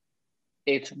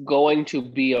 it's going to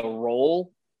be a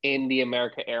roll in the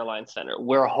America Airlines Center.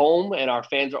 We're home, and our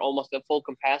fans are almost at full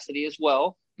capacity as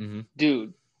well. Mm-hmm.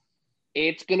 Dude,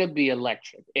 it's going to be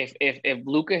electric. If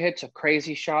Luka hits a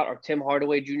crazy shot or Tim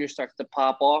Hardaway Jr. starts to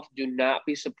pop off, do not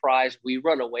be surprised we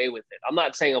run away with it. I'm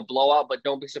not saying a blowout, but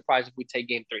don't be surprised if we take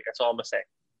game 3. That's all I'm going to say.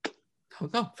 Oh,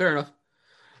 no, fair enough.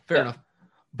 Fair enough.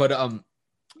 But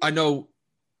I know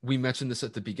we mentioned this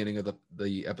at the beginning of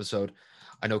the episode.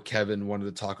 I know Kevin wanted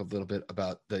to talk a little bit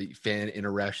about the fan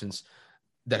interactions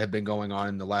that have been going on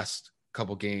in the last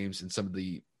couple games in some of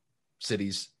the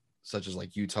cities, such as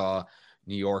like Utah,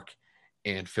 New York,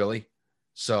 and Philly.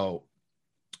 So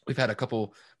we've had a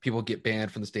couple people get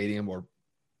banned from the stadium, or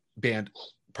banned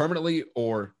permanently,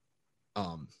 or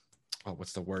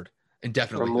what's the word?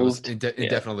 Indefinitely. Removed.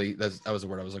 Indefinitely. That was the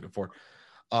word I was looking for.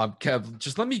 Kev,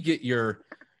 just let me get your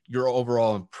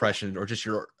overall impression, or just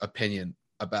your opinion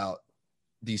about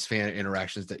these fan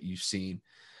interactions that you've seen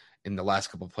in the last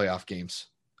couple of playoff games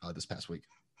this past week.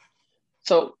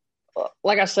 So,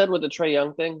 like I said with the Trae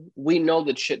Young thing, we know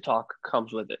that shit talk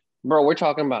comes with it. Bro, we're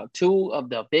talking about 2 of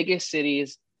the biggest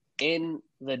cities in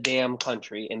the damn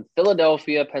country, in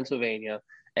Philadelphia, Pennsylvania,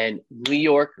 and New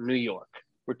York, New York.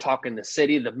 We're talking the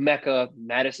city, the Mecca,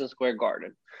 Madison Square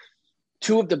Garden.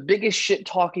 2 of the biggest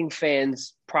shit-talking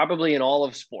fans probably in all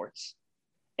of sports.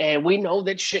 And we know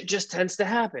that shit just tends to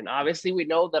happen. Obviously, we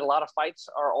know that a lot of fights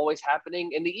are always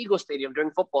happening in the Eagle Stadium during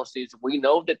football season. We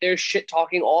know that there's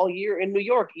shit-talking all year in New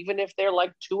York, even if they're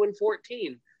like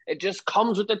 2-14. It just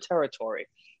comes with the territory.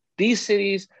 These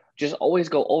cities just always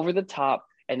go over the top,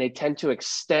 and they tend to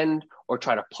extend or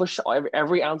try to push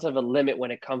every ounce of a limit when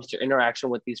it comes to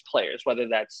interaction with these players, whether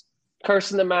that's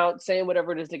cursing them out, saying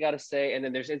whatever it is they got to say. And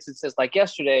then there's instances like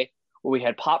yesterday where we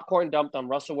had popcorn dumped on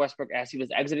Russell Westbrook as he was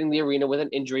exiting the arena with an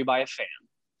injury by a fan.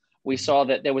 We saw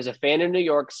that there was a fan in New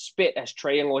York spit as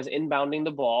Trae Young was inbounding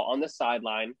the ball on the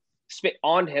sideline, spit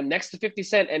on him next to 50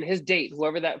 Cent and his date,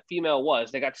 whoever that female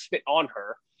was. They got spit on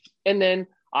her. And then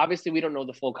obviously we don't know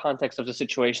the full context of the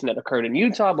situation that occurred in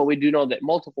Utah, but we do know that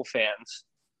multiple fans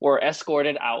were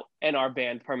escorted out and are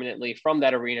banned permanently from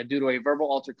that arena due to a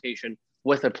verbal altercation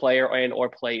with a player or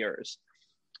players.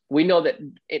 We know that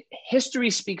history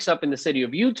speaks up in the city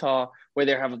of Utah, where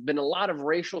there have been a lot of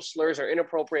racial slurs or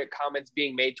inappropriate comments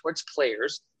being made towards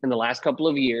players in the last couple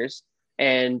of years.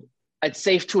 And it's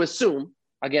safe to assume,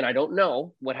 again, I don't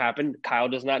know what happened. Kyle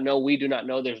does not know. We do not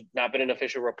know. There's not been an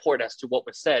official report as to what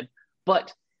was said.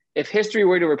 But if history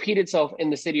were to repeat itself in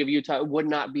the city of Utah, it would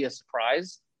not be a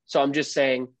surprise. So I'm just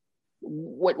saying,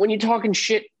 when you're talking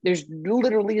shit, there's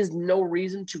literally is no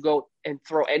reason to go and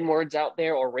throw N-words out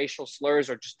there or racial slurs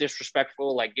or just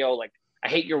disrespectful, like, yo, like, I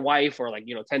hate your wife, or like,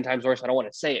 10 times worse. I don't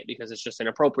want to say it because it's just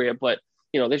inappropriate. But,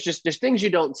 there's things you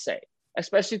don't say,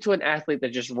 especially to an athlete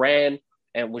that just ran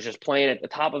and was just playing at the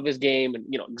top of his game and,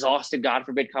 exhausted, God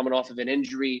forbid, coming off of an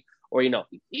injury, or, even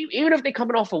if they're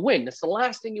coming off a win, that's the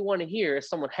last thing you want to hear is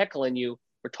someone heckling you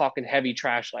for talking heavy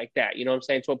trash like that. You know what I'm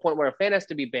saying? To a point where a fan has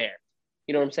to be banned.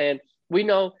 You know what I'm saying? We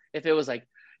know if it was like,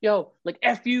 yo, like,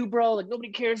 F you, bro, like, nobody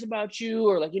cares about you,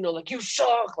 or like, like, you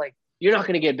suck, like, you're not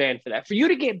going to get banned for that. For you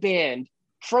to get banned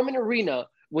from an arena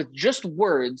with just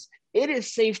words, it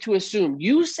is safe to assume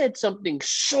you said something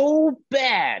so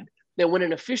bad that when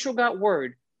an official got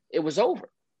word, it was over,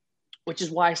 which is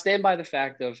why I stand by the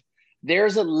fact of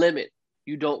there's a limit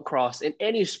you don't cross in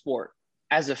any sport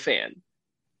as a fan.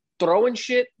 Throwing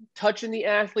shit, touching the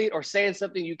athlete, or saying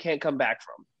something you can't come back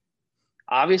from.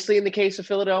 Obviously, in the case of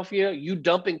Philadelphia, you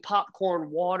dumping popcorn,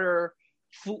 water,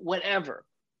 food, whatever.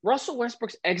 Russell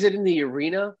Westbrook's exiting the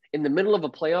arena in the middle of a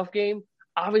playoff game.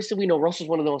 Obviously, we know Russell's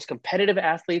one of the most competitive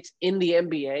athletes in the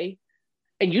NBA.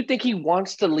 And you think he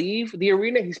wants to leave the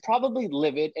arena? He's probably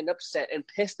livid and upset and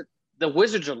pissed that the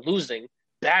Wizards are losing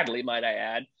badly, might I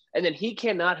add. And then he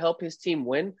cannot help his team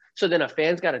win. So then a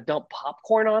fan's got to dump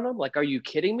popcorn on him? Like, are you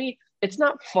kidding me? It's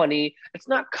not funny. It's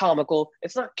not comical.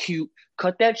 It's not cute.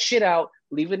 Cut that shit out.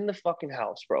 leave it in the fucking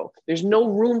house, bro. There's no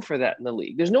room for that in the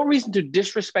league. There's no reason to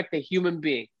disrespect a human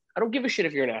being. I don't give a shit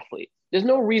if you're an athlete. There's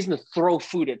no reason to throw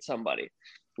food at somebody.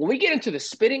 When we get into the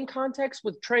spitting context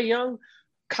with Trae Young,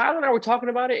 Kyle and I were talking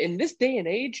about it. In this day and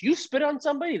age, you spit on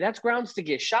somebody, that's grounds to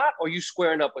get shot, or you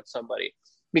squaring up with somebody.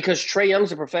 Because Trae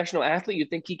Young's a professional athlete, you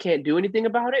think he can't do anything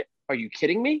about it? Are you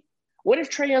kidding me? What if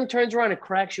Trae Young turns around and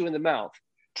cracks you in the mouth?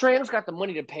 Trae Young's got the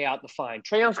money to pay out the fine.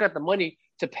 Trae Young's got the money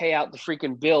to pay out the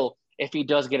freaking bill if he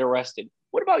does get arrested.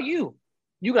 What about you?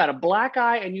 You got a black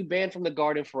eye and you banned from the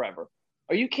Garden forever.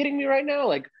 Are you kidding me right now?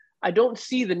 Like, I don't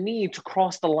see the need to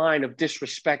cross the line of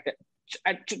disrespect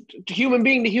to human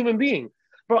being to human being.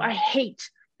 Bro, I hate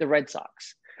the Red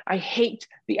Sox. I hate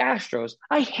the Astros.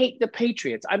 I hate the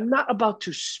Patriots. I'm not about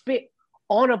to spit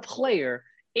on a player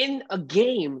in a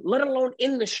game, let alone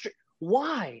in the street.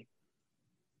 Why?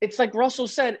 It's like Russell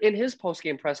said in his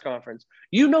post-game press conference.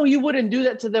 You know you wouldn't do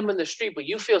that to them in the street, but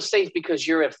you feel safe because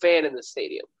you're a fan in the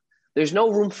stadium. There's no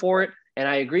room for it, and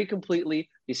I agree completely.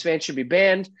 These fans should be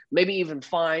banned, maybe even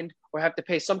fined, or have to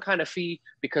pay some kind of fee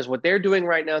because what they're doing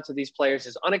right now to these players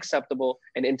is unacceptable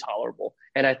and intolerable.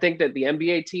 And I think that the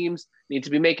NBA teams need to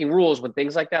be making rules when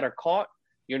things like that are caught.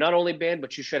 You're not only banned,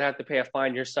 but you should have to pay a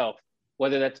fine yourself,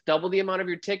 whether that's double the amount of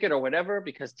your ticket or whatever,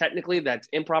 because technically that's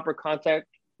improper contact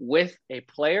with a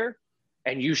player,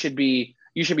 and you should be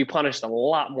punished a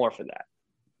lot more for that.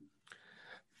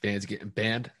 Fans getting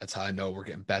banned. That's how I know we're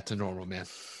getting back to normal, man.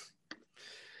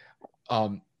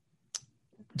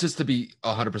 Just to be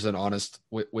 100% honest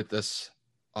with this,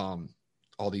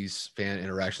 all these fan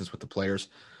interactions with the players,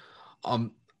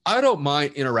 I don't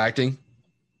mind interacting.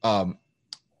 I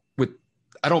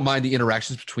don't mind the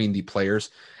interactions between the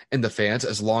players and the fans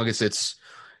as long as it's,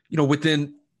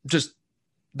 within just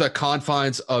the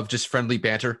confines of just friendly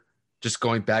banter, just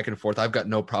going back and forth. I've got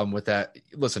no problem with that.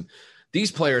 Listen, these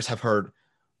players have heard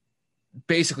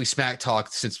basically smack talk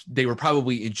since they were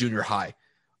probably in junior high,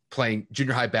 playing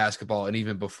junior high basketball, and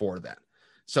even before then.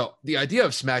 So the idea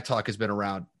of smack talk has been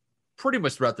around pretty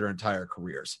much throughout their entire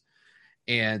careers.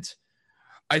 And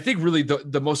I think really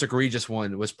the most egregious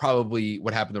one was probably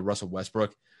what happened to Russell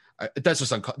Westbrook. That's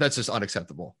just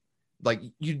unacceptable. Like,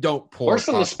 you don't pour worse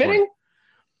than the spitting.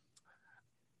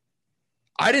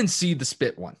 I didn't see the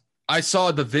spit one. I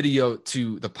saw the video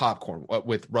to the popcorn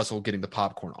with Russell getting the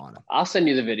popcorn on him. I'll send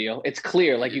you the video. It's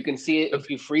clear. Like, you can see it. If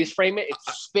you freeze frame it,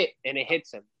 it's spit and it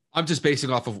hits him. I'm just basing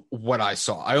off of what I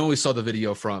saw. I only saw the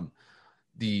video from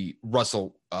the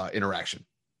Russell interaction,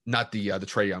 not the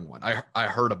Trae Young one. I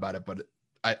heard about it, but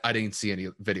I didn't see any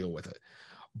video with it.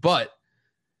 But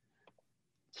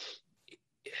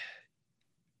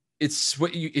listen,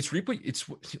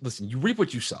 you reap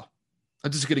what you sow.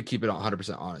 I'm just going to keep it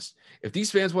 100% honest. If these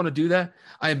fans want to do that,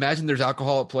 I imagine there's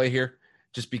alcohol at play here,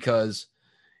 just because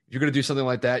if you're going to do something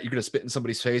like that, you're going to spit in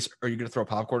somebody's face, or you're going to throw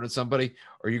popcorn at somebody,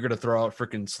 or you're going to throw out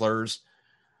freaking slurs.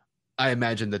 I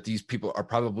imagine that these people are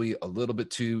probably a little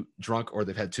bit too drunk, or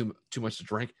they've had too much to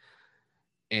drink.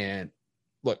 And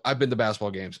look, I've been to basketball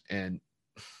games, and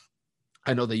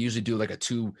I know they usually do like a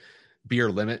 2 beer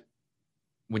limit.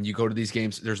 When you go to these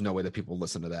games, there's no way that people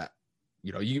listen to that.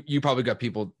 You probably got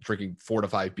people drinking 4 to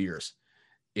 5 beers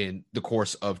in the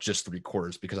course of just 3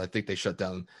 quarters, because I think they shut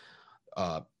down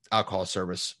alcohol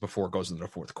service before it goes into the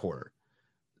 4th quarter.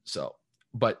 So,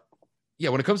 but yeah,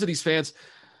 when it comes to these fans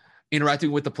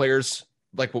interacting with the players,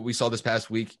 like what we saw this past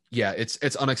week, yeah,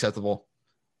 it's unacceptable.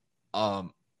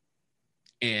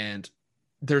 And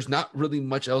there's not really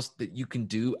much else that you can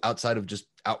do outside of just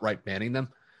outright banning them.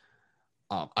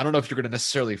 I don't know if you're going to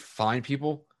necessarily fine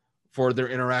people for their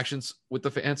interactions with the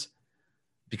fans,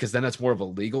 because then that's more of a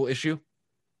legal issue.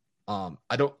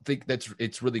 I don't think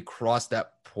it's really crossed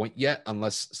that point yet,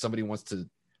 unless somebody wants to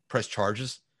press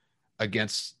charges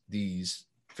against these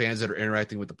fans that are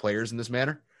interacting with the players in this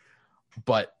manner.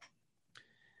 But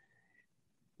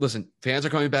listen, fans are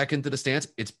coming back into the stands.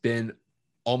 It's been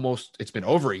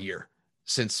over a year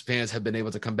since fans have been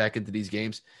able to come back into these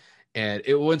games. And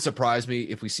it wouldn't surprise me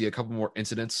if we see a couple more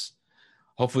incidents,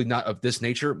 hopefully not of this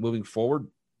nature moving forward.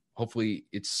 Hopefully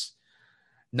it's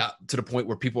not to the point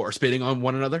where people are spitting on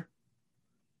one another.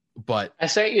 But I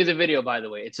sent you the video, by the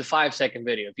way. It's a 5-second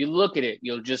video. If you look at it,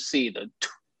 you'll just see the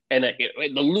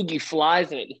loogie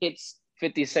flies and it hits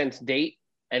 50 Cent's date,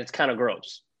 and it's kind of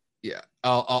gross. Yeah,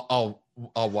 I'll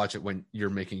watch it when you're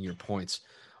making your points.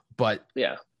 But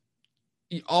yeah,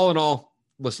 all in all,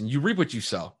 listen, you reap what you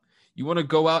sow. You want to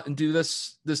go out and do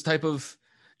this type of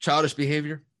childish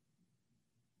behavior,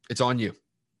 it's on you.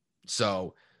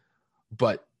 So,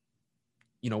 but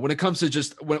when it comes to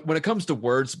just when it comes to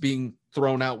words being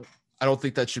thrown out, I don't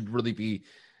think that should really be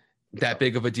that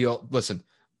big of a deal. Listen,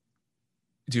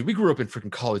 dude, we grew up in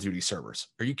freaking Call of Duty servers.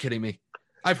 Are you kidding me?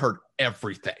 I've heard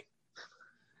everything.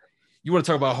 You want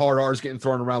to talk about hard R's getting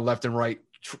thrown around left and right?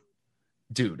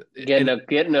 Dude. Getting an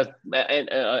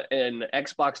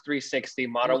Xbox 360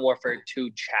 Modern Warfare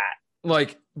 2 chat.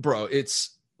 Like, bro,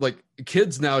 it's like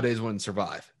kids nowadays wouldn't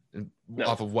survive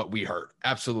off of what we heard.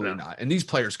 Absolutely not. And these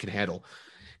players can handle.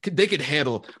 They could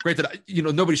handle. Granted,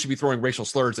 nobody should be throwing racial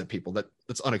slurs at people.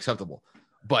 That's unacceptable.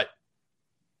 But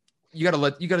you gotta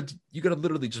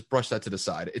literally just brush that to the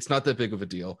side. It's not that big of a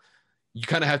deal. You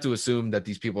kind of have to assume that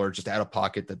these people are just out of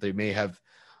pocket, that they may have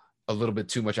a little bit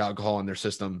too much alcohol in their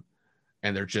system,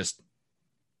 and they're just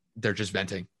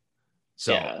venting.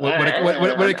 So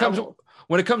when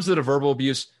it comes to the verbal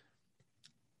abuse,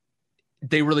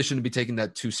 they really shouldn't be taking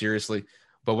that too seriously.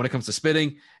 But when it comes to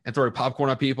spitting and throwing popcorn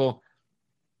at people,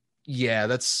 yeah,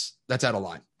 that's out of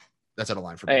line. That's out of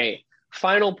line for me. Hey,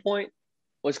 final point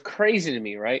was crazy to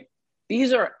me, right?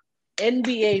 These are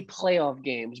NBA playoff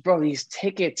games, bro. These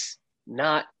tickets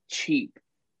not cheap.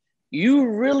 You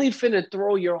really finna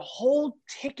throw your whole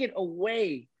ticket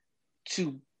away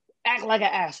to act like an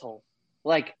asshole.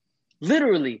 Like,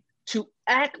 literally, to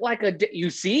act like you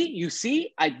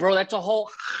see? Bro, that's a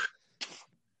whole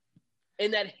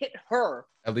and that hit her.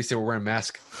 At least they were wearing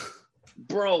masks.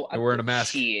 Bro, they're wearing a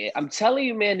mask. Shit. I'm telling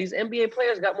you, man, these NBA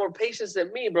players got more patience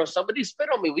than me, bro. Somebody spit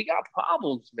on me. We got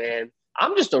problems, man.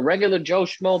 I'm just a regular Joe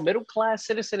Schmo, middle-class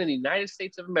citizen in the United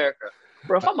States of America.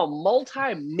 Bro, if I'm a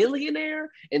multi-millionaire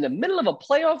in the middle of a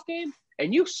playoff game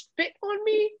and you spit on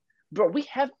me, bro, we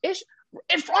have issues.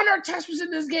 If Ron Artest was in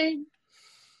this game,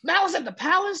 Malice at the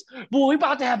Palace, boy, we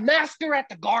about to have Master at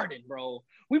the Garden, bro.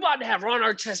 We about to have Ron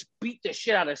Artest beat the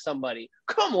shit out of somebody.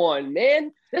 Come on,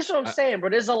 man. That's what I'm saying, bro.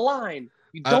 There's a line.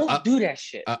 You don't do that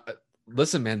shit.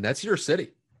 Listen, man, that's your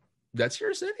city. That's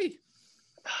your city.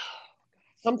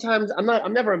 Sometimes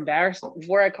I'm never embarrassed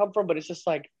where I come from, but it's just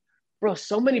like, bro,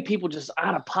 so many people just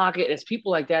out of pocket. It's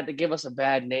people like that give us a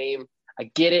bad name.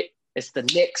 I get it. It's the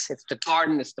Knicks. It's the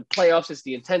Garden. It's the playoffs. It's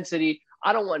the intensity.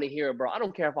 I don't want to hear it, bro. I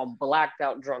don't care if I'm blacked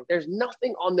out drunk. There's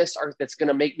nothing on this earth that's going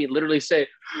to make me literally say,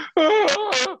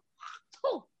 on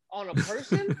a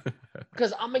person,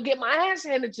 because I'm going to get my ass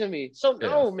handed to me. So,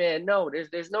 no, man, no.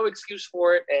 There's no excuse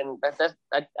for it, and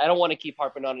I don't want to keep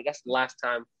harping on it. That's the last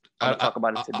time I'm going to talk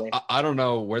about it today. I don't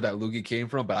know where that loogie came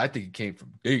from, but I think it came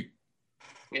from deep.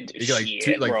 You got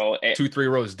like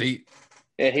 2-3 rows deep.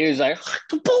 And he was like,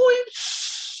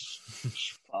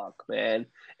 fuck, man.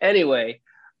 Anyway,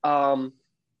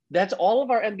 that's all of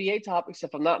our NBA topics,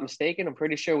 if I'm not mistaken. I'm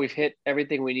pretty sure we've hit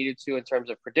everything we needed to in terms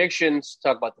of predictions,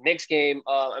 talk about the Knicks game.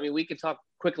 We could talk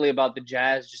quickly about the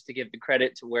Jazz just to give the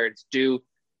credit to where it's due.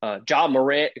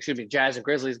 Jazz and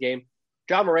Grizzlies game.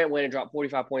 Ja Morant went and dropped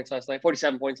 47 points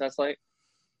last night.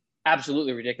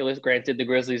 Absolutely ridiculous. Granted, the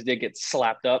Grizzlies did get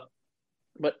slapped up.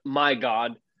 But my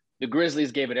God, the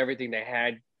Grizzlies gave it everything they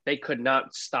had. They could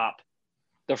not stop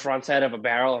the front side of a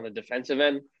barrel on the defensive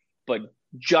end. But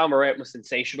Ja Morant was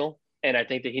sensational, and I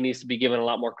think that he needs to be given a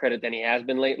lot more credit than he has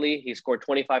been lately. He scored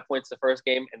 25 points the first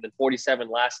game and then 47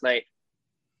 last night.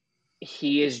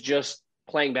 He is just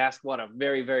playing basketball at a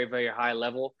very, very, very high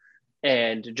level.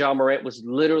 And Ja Morant was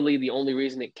literally the only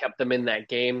reason it kept them in that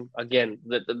game. Again,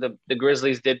 the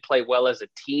Grizzlies did play well as a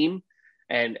team.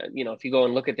 And, if you go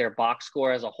and look at their box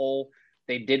score as a whole,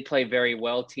 they did play very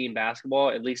well team basketball.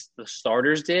 At least the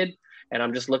starters did. And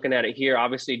I'm just looking at it here.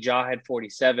 Obviously, Ja had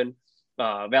 47.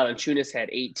 Valanciunas had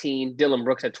 18. Dylan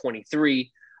Brooks had 23.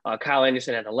 Kyle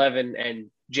Anderson had 11. And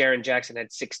Jaren Jackson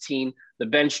had 16. The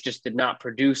bench just did not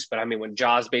produce. But, when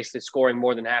Ja's basically scoring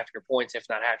more than half your points, if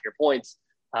not half your points,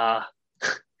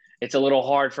 it's a little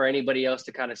hard for anybody else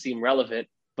to kind of seem relevant.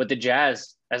 But the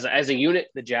Jazz, as a unit,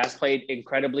 the Jazz played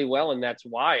incredibly well, and that's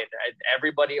why.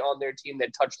 Everybody on their team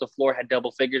that touched the floor had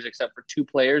double figures except for two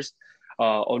players.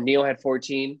 O'Neal had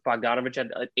 14, Bogdanovich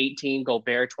had 18,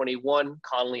 Gobert 21,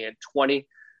 Conley had 20.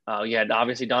 You had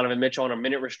obviously Donovan Mitchell on a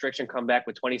minute restriction come back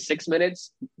with 26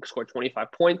 minutes, scored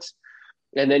 25 points.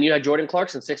 And then you had Jordan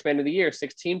Clarkson, Sixth Man of the Year,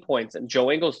 16 points, and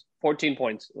Joe Ingles, 14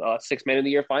 points, Sixth Man of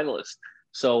the Year finalist.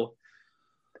 So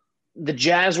the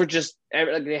Jazz were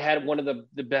they had one of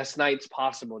the best nights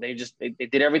possible. They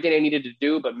did everything they needed to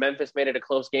do, but Memphis made it a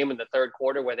close game in the third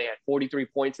quarter where they had 43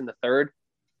 points in the third.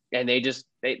 And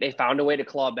they found a way to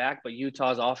claw back, but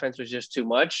Utah's offense was just too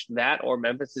much. That or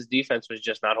Memphis's defense was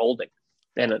just not holding.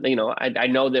 And, I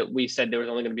know that we said there was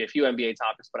only going to be a few NBA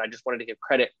topics, but I just wanted to give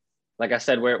credit, like I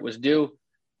said, where it was due.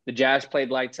 The Jazz played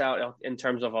lights out in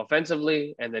terms of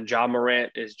offensively, and then Ja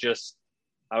Morant is just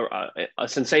a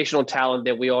sensational talent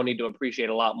that we all need to appreciate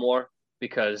a lot more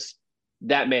because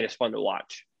that made it fun to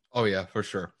watch. Oh, yeah, for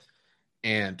sure.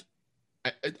 And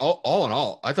All in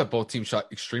all, I thought both teams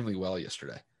shot extremely well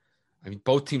yesterday. I mean,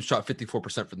 both teams shot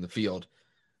 54% from the field.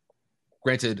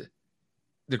 Granted,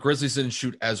 the Grizzlies didn't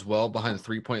shoot as well behind the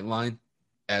three-point line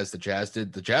as the Jazz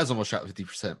did. The Jazz almost shot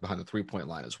 50% behind the three-point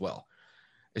line as well.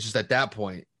 It's just at that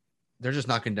point, they're just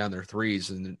knocking down their threes,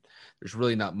 and there's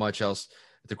really not much else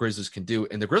that the Grizzlies can do.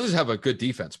 And the Grizzlies have a good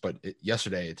defense, but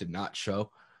yesterday it did not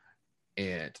show.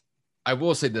 And I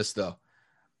will say this, though.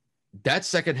 That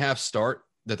second half start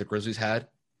that the Grizzlies had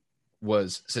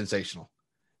was sensational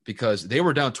because they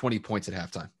were down 20 points at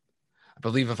halftime. I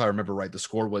believe, if I remember right, the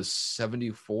score was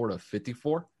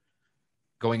 74-54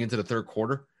 going into the third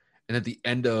quarter. And at the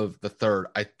end of the third,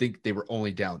 I think they were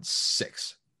only down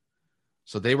 6.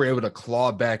 So they were able to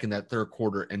claw back in that third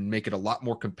quarter and make it a lot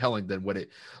more compelling than what it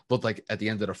looked like at the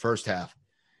end of the first half.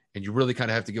 And you really kind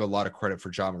of have to give a lot of credit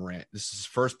for Ja Morant. This is his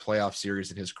first playoff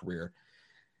series in his career.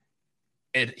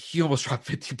 And he almost dropped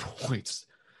 50 points.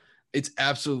 It's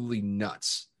absolutely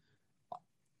nuts.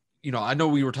 You know, I know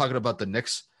we were talking about the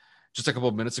Knicks just a couple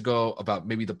of minutes ago about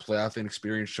maybe the playoff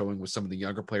inexperience showing with some of the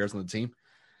younger players on the team.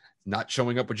 Not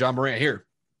showing up with Ja Morant here.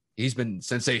 He's been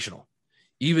sensational.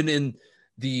 Even in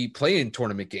the play-in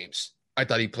tournament games, I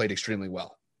thought he played extremely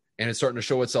well. And it's starting to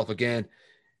show itself again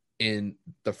in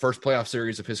the first playoff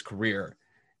series of his career.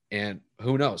 And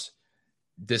who knows?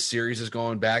 This series is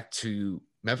going back to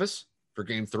Memphis for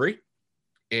game 3.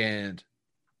 And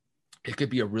it could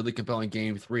be a really compelling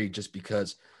game 3 just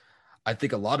because I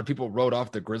think a lot of people wrote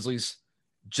off the Grizzlies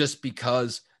just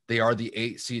because they are the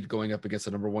 8th seed going up against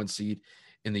the number 1 seed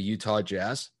in the Utah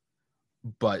Jazz.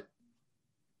 But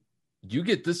you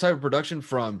get this type of production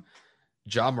from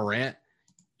Ja Morant,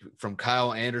 from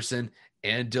Kyle Anderson,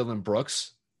 and Dylan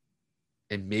Brooks,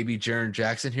 and maybe Jaren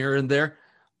Jackson here and there.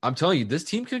 I'm telling you, this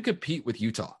team can compete with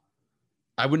Utah.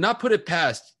 I would not put it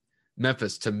past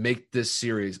Memphis to make this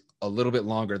series a little bit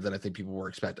longer than I think people were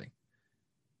expecting.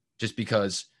 Just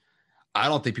because I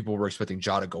don't think people were expecting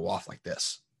Ja to go off like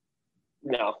this.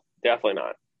 No, definitely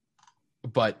not.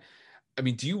 But, I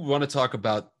mean, do you want to talk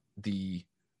about the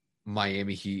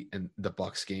Miami Heat and the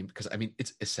Bucks game? Because, I mean,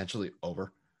 it's essentially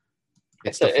over.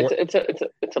 It's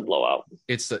a blowout.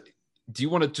 Do you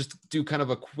want to just do kind of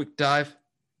a quick dive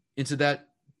into that?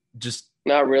 Just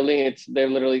not really. They're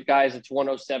literally, guys, it's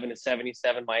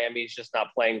 107-77. Miami's just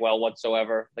not playing well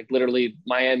whatsoever. Like, literally,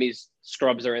 Miami's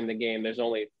scrubs are in the game. There's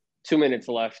only 2 minutes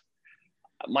left.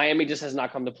 Miami just has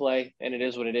not come to play, and it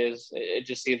is what it is. It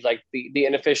just seems like the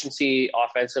inefficiency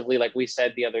offensively, like we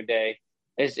said the other day,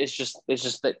 it's just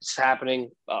it's happening.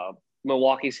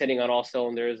 Milwaukee's hitting on all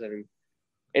cylinders, and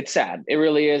it's sad. It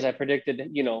really is. I predicted,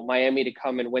 Miami to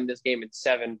come and win this game in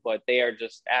 7, but they are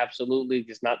just absolutely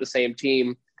just not the same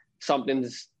team.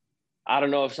 I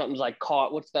don't know if something's like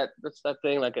caught. What's that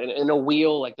thing? Like in a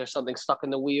wheel, like there's something stuck in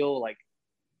the wheel. Like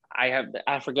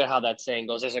I forget how that saying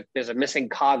goes. There's a missing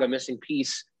cog, a missing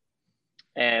piece,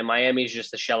 and Miami's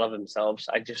just a shell of themselves.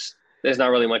 There's not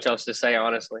really much else to say,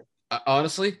 honestly.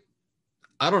 Honestly,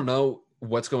 I don't know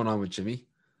what's going on with Jimmy,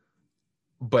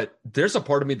 but there's a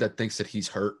part of me that thinks that he's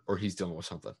hurt or he's dealing with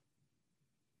something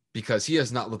because he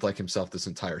has not looked like himself this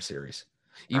entire series.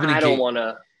 I don't want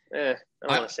to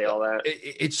say all that.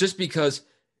 It's just because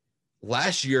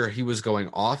last year he was going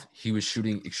off. He was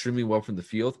shooting extremely well from the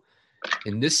field.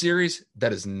 In this series,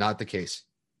 that is not the case.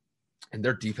 And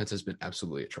their defense has been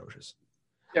absolutely atrocious.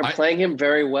 They're playing him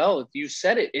very well. You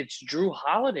said it. It's Drew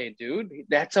Holiday, dude.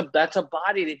 That's a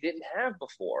body they didn't have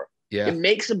before. Yeah. It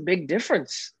makes a big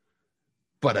difference.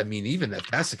 But, I mean, even if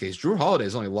that's the case, Drew Holiday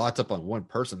is only locked up on one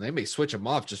person. They may switch him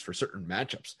off just for certain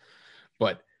matchups.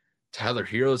 But Tyler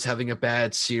Hero's having a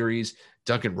bad series.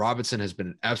 Duncan Robinson has been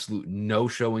an absolute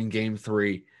no-show in game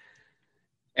 3.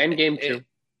 And game 2.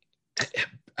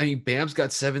 I mean, Bam's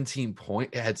got 17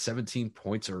 points. It had 17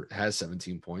 points or has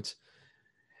 17 points.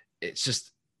 It's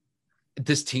just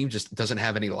this team just doesn't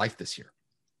have any life this year.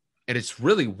 And it's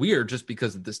really weird just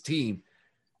because this team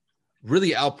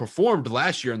really outperformed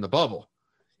last year in the bubble.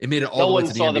 It made it all the way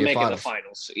to the NBA Finals. The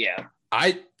finals. Yeah.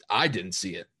 I didn't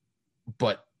see it,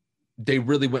 but they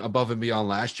really went above and beyond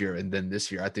last year. And then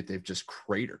this year, I think they've just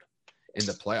cratered in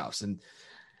the playoffs. And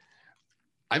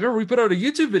I remember we put out a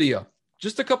YouTube video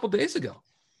just a couple days ago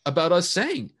about us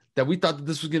saying that we thought that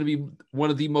this was going to be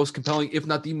one of the most compelling, if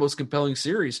not the most compelling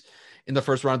series in the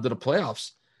first round of the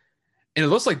playoffs. And it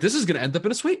looks like this is going to end up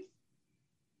in a sweep.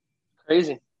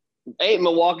 Crazy. Hey,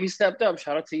 Milwaukee stepped up.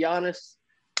 Shout out to Giannis,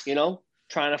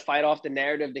 trying to fight off the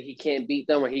narrative that he can't beat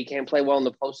them or he can't play well in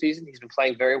the postseason. He's been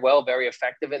playing very well, very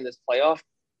effective in this playoff.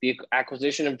 The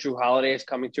acquisition of Drew Holiday is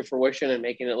coming to fruition and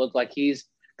making it look like he's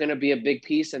going to be a big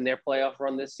piece in their playoff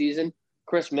run this season.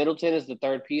 Chris Middleton is the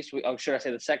third piece. Should I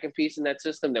say the second piece in that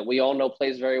system that we all know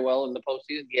plays very well in the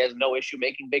postseason. He has no issue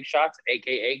making big shots,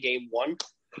 aka game one.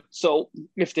 So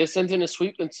if this ends in a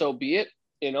sweep, then so be it.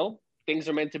 Things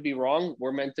are meant to be wrong.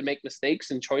 We're meant to make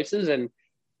mistakes and choices, and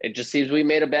it just seems we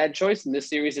made a bad choice in this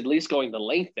series, at least going the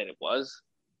length that it was.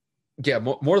 Yeah,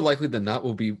 more likely than not,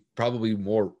 will be probably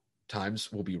more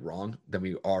times we'll be wrong than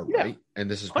we are right, and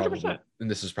this is probably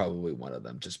 100%. One of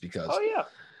them, just because. Oh yeah.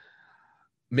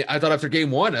 I thought after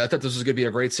game one, I thought this was going to be a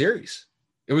great series.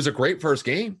 It was a great first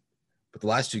game, but the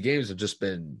last two games have just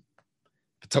been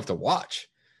tough to watch.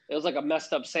 It was like a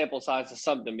messed up sample size of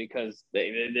something because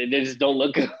they just don't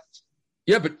look good.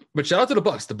 Yeah, but shout out to the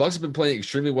Bucks. The Bucks have been playing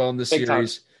extremely well in this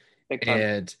series,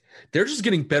 and they're just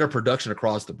getting better production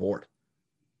across the board.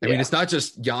 I mean, it's not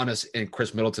just Giannis and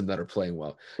Chris Middleton that are playing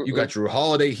well. You got Drew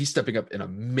Holiday. He's stepping up in a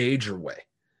major way.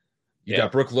 You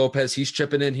got Brook Lopez. He's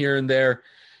chipping in here and there.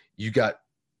 You got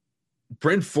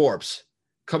Bryn Forbes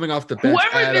coming off the bench.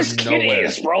 Whoever this kid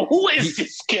is, bro. Who is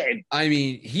this kid? I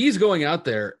mean, he's going out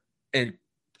there, and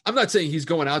I'm not saying he's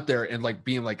going out there and like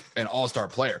being like an all-star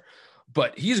player,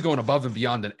 but he's going above and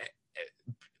beyond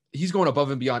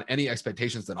any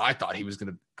expectations that I thought he was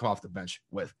going to come off the bench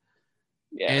with.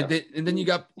 Yeah. And then you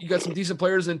got some decent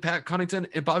players in Pat Connaughton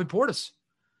and Bobby Portis.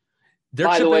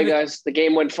 By the way, guys, the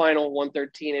game went final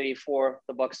 113-84.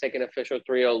 The Bucks take an official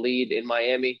 3-0 lead in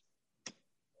Miami.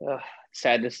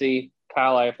 Sad to see.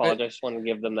 Kyle, I apologize. I just wanted to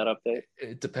give them that update.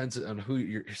 It depends on who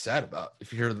you're sad about.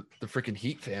 If you're the freaking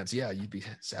Heat fans, yeah, you'd be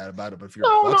sad about it. But if you're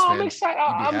a Bucks fan, I'm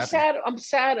excited. I'm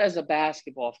sad as a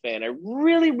basketball fan. I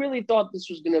really, really thought this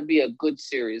was going to be a good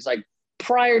series. Like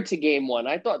prior to game one,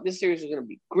 I thought this series was going to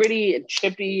be gritty and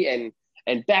chippy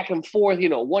and back and forth.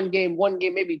 One game,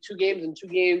 maybe 2 games and 2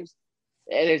 games.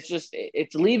 And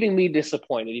it's leaving me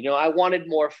disappointed. I wanted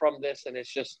more from this, and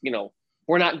it's just,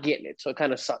 we're not getting it. So it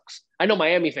kind of sucks. I know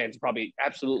Miami fans are probably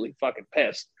absolutely fucking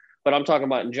pissed, but I'm talking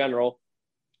about in general.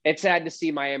 It's sad to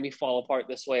see Miami fall apart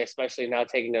this way, especially now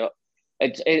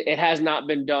it has not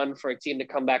been done for a team to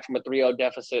come back from a 3-0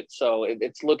 deficit. So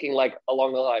it's looking like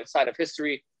along the side of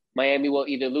history, Miami will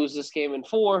either lose this game in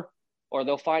 4 or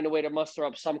they'll find a way to muster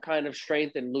up some kind of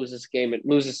strength and lose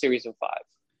the series in 5.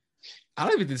 I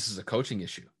don't even think this is a coaching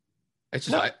issue. It's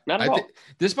just not at all.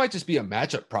 This might just be a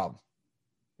matchup problem.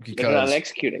 Because they're not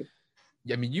executing.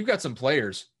 I mean, you got some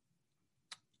players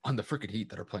on the freaking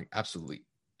Heat that are playing absolutely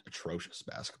atrocious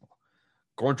basketball.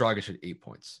 Goran Dragic had 8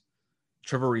 points.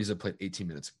 Trevor Ariza played 18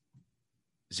 minutes,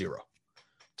 0.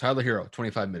 Tyler Hero,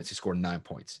 25 minutes. He scored 9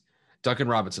 points. Duncan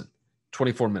Robinson,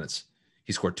 24 minutes.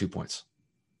 He scored 2 points.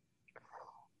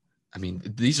 I mean,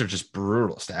 these are just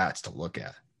brutal stats to look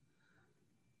at.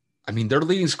 I mean, their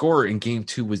leading scorer in game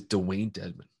 2 was Dwayne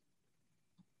Dedmon.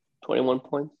 21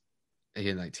 points. He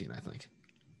had 19, I think.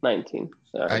 19.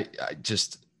 Sorry. I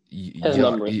just his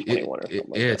number is 21 or something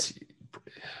it's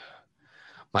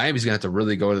Miami's gonna have to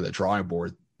really go to the drawing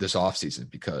board this offseason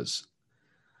because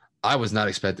I was not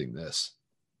expecting this.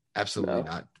 Absolutely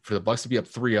not. For the Bucks to be up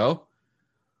 3-0.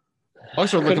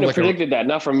 Bucks are looking like predicted that,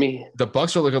 not from me. The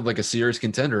Bucks are looking like a serious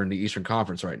contender in the Eastern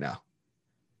Conference right now.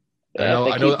 Yeah,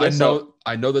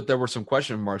 I know that there were some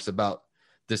question marks about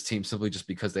this team simply just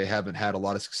because they haven't had a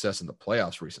lot of success in the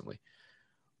playoffs recently.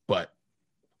 But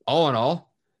all in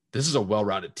all, this is a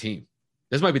well-rounded team.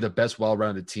 This might be the best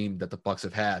well-rounded team that the Bucks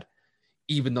have had,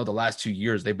 even though the last 2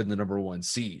 years they've been the number 1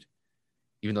 seed.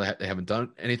 Even though they haven't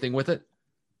done anything with it,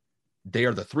 they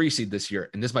are the 3 seed this year,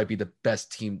 and this might be the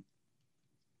best team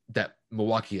that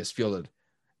Milwaukee has fielded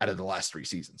out of the last 3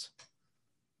 seasons.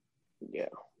 Yeah,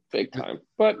 big time.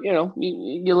 But,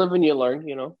 you live and you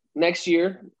learn, Next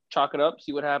year, chalk it up,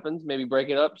 see what happens. Maybe break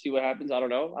it up, see what happens. I don't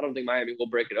know. I don't think Miami will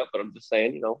break it up, but I'm just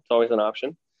saying, it's always an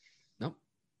option. No.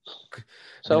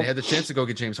 So they had the chance to go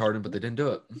get James Harden, but they didn't do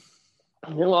it.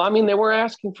 They were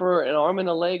asking for an arm and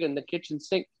a leg and the kitchen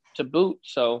sink to boot.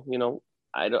 So,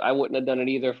 I wouldn't have done it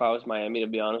either if I was Miami, to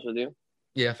be honest with you.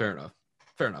 Yeah, fair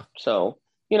enough. So,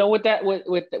 with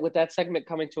that segment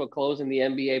coming to a close and the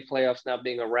NBA playoffs now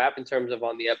being a wrap in terms of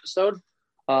on the episode,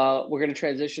 we're going to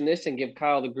transition this and give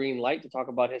Kyle the green light to talk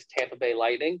about his Tampa Bay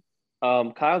Lightning.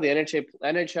 Kyle, the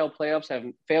NHL playoffs have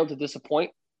failed to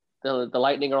disappoint. The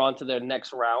Lightning are on to their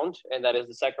next round, and that is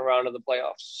the second round of the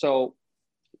playoffs. So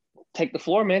take the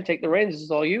floor, man. Take the reins. This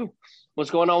is all you.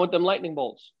 What's going on with them Lightning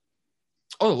Bolts?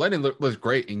 Oh, the Lightning looked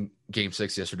great in Game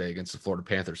 6 yesterday against the Florida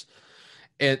Panthers.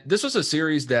 And this was a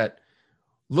series that,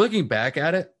 looking back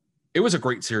at it, it was a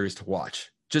great series to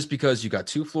watch. Just because you got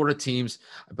 2 Florida teams.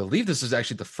 I believe this is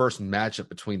actually the first matchup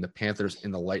between the Panthers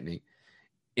and the Lightning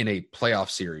in a playoff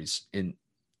series in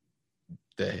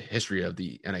the history of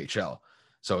the NHL.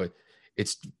 So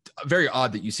it's very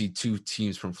odd that you see two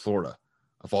teams from Florida,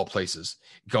 of all places,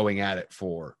 going at it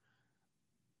for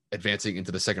advancing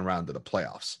into the second round of the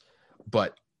playoffs.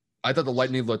 But I thought the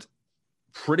Lightning looked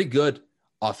pretty good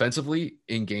offensively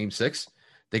in Game 6.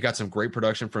 They got some great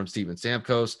production from Steven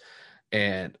Stamkos.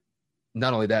 And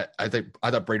not only that, I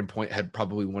thought Braden Point had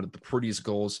probably one of the prettiest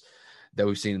goals that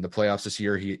we've seen in the playoffs this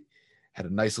year. He had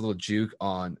a nice little juke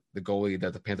on the goalie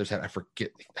that the Panthers had. I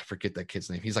forget that kid's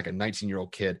name. He's like a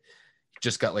 19-year-old kid. He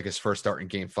just got like his first start in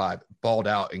Game 5, balled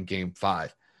out in Game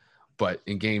 5. But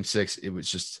in Game 6, it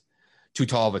was just too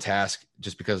tall of a task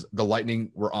just because the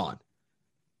Lightning were on.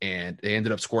 And they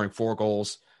ended up scoring 4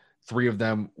 goals. 3 of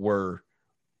them were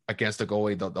against the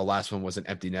goalie. The last one was an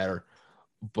empty netter.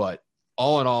 But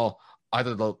all in all, I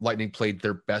thought the Lightning played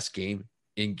their best game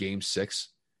in Game 6.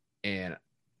 And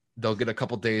they'll get a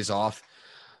couple days off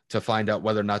to find out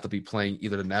whether or not they'll be playing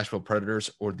either the Nashville Predators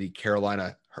or the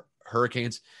Carolina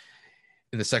Hurricanes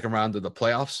in the second round of the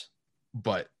playoffs.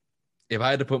 But if I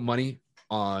had to put money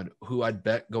on who I'd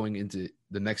bet going into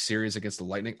the next series against the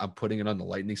Lightning, I'm putting it on the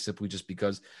Lightning simply just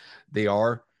because they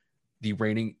are the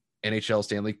reigning NHL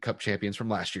Stanley Cup champions from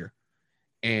last year.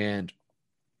 And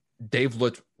they've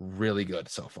looked really good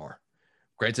so far.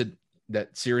 Granted,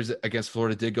 that series against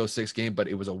Florida did go 6-game, but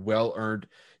it was a well-earned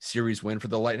series win for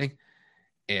the Lightning.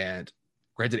 And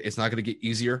granted, it's not going to get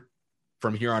easier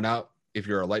from here on out if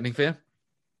you're a Lightning fan.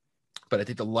 But I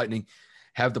think the Lightning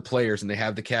have the players and they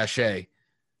have the cachet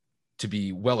to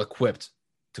be well-equipped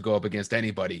to go up against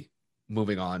anybody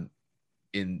moving on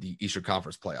in the Eastern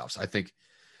Conference playoffs. I think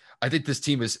this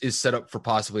team is set up for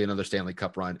possibly another Stanley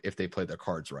Cup run if they play their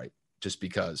cards right, just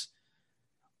because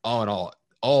all in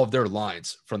all of their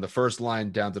lines from the first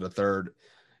line down to the third,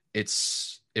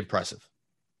 it's impressive.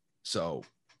 So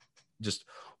just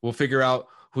we'll figure out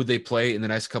who they play in the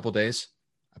next couple of days.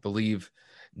 I believe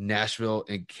Nashville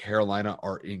and Carolina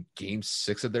are in Game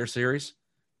 6 of their series.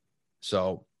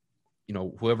 So,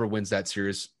 whoever wins that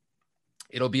series,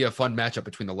 it'll be a fun matchup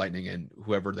between the Lightning and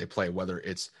whoever they play, whether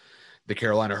it's the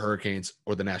Carolina Hurricanes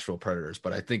or the Nashville Predators.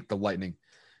 But I think the Lightning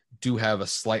do have a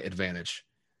slight advantage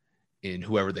in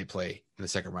whoever they play in the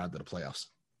second round of the playoffs.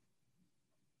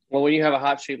 Well, when you have a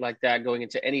hot streak like that going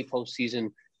into any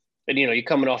postseason, and you're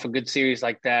coming off a good series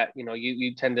like that,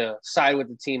 you tend to side with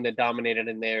the team that dominated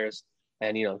in theirs,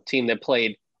 and team that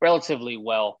played relatively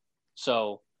well.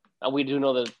 So we do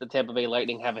know that the Tampa Bay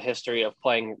Lightning have a history of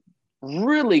playing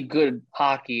really good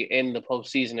hockey in the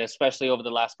postseason, especially over the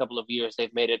last couple of years.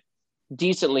 They've made it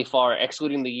decently far,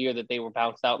 excluding the year that they were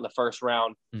bounced out in the first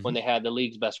round when they had the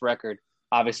league's best record.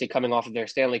 Obviously, coming off of their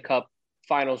Stanley Cup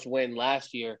Finals win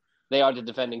last year, they are the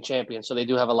defending champions, so they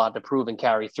do have a lot to prove and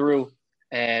carry through.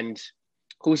 And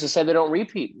who's to say they don't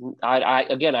repeat? I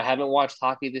haven't watched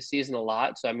hockey this season a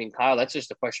lot, so Kyle, that's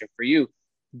just a question for you.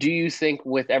 Do you think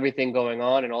with everything going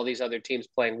on and all these other teams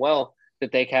playing well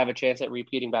that they have a chance at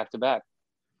repeating back-to-back?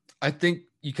 I think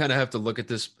you kind of have to look at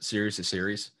this series to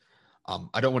series.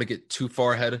 I don't want to get too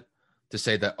far ahead to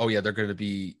say that, they're going to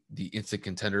be the instant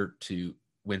contender to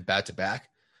win back-to-back.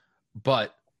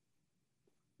 But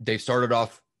they've started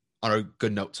off on a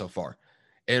good note so far.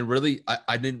 And really,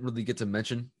 I didn't really get to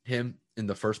mention him in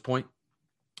the first point.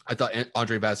 I thought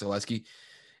Andre Vasilevsky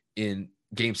in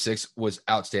Game 6 was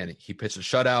outstanding. He pitched a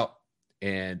shutout,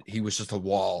 and he was just a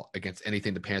wall against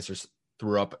anything the Panthers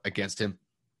threw up against him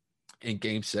in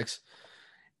Game 6.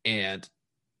 And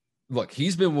look,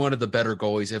 he's been one of the better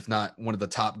goalies, if not one of the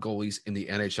top goalies in the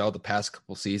NHL the past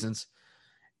couple seasons.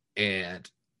 And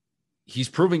he's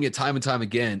proving it time and time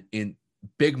again in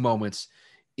big moments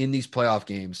in these playoff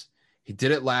games. He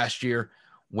did it last year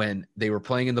when they were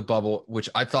playing in the bubble, which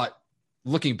I thought,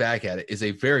 looking back at it, is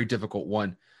a very difficult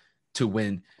one to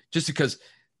win, just because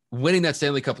winning that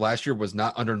Stanley Cup last year was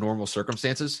not under normal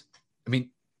circumstances.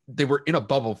 They were in a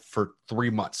bubble for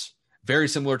 3 months, very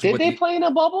similar to Did they play in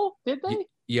a bubble? Did they?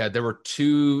 Yeah, there were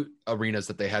 2 arenas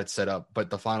that they had set up, but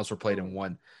the finals were played in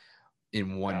one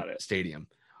stadium.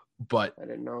 But I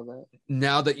didn't know that.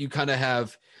 Now that you kind of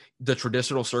have the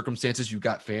traditional circumstances, you've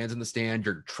got fans in the stand,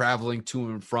 you're traveling to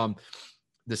and from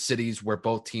the cities where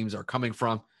both teams are coming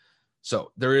from.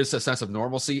 So there is a sense of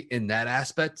normalcy in that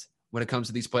aspect when it comes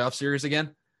to these playoff series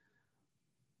again.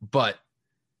 But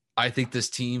I think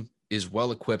this team is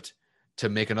well equipped to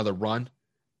make another run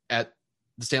at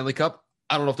the Stanley Cup.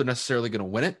 I don't know if they're necessarily going to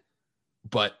win it,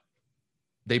 but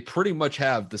they pretty much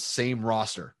have the same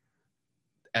roster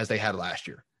as they had last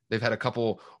year. They've had a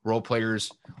couple role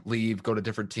players leave, go to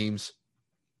different teams,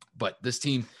 but this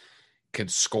team can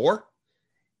score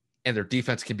and their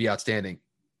defense can be outstanding.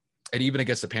 And even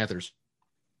against the Panthers,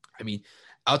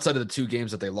 outside of the 2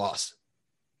 games that they lost,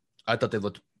 I thought they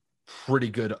looked pretty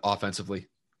good offensively,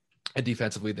 and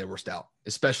defensively they were stout,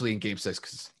 especially in Game 6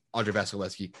 because Andre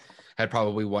Vasilevsky had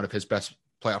probably one of his best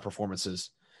playoff performances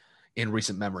in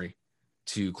recent memory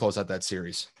to close out that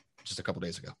series just a couple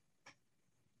days ago.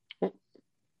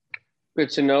 Good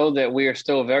to know that we are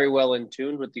still very well in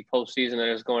tune with the postseason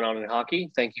that is going on in hockey.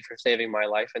 Thank you for saving my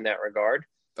life in that regard.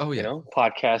 Oh, yeah.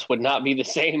 Podcast would not be the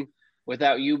same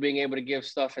without you being able to give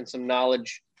stuff and some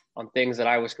knowledge on things that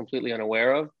I was completely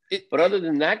unaware of. But other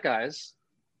than that, guys,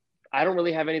 I don't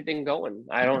really have anything going.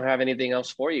 I don't have anything else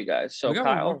for you guys. So,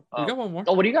 Kyle. We got one more.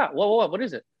 Oh, what do you got? What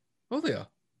is it? Julio.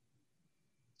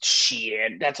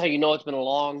 Shit, that's how you know it's been a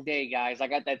long day, guys. I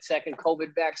got that second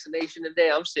COVID vaccination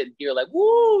today. I'm sitting here like,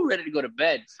 woo, ready to go to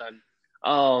bed,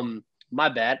 son. My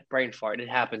bad, brain fart. It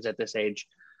happens at this age.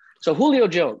 So Julio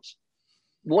Jones,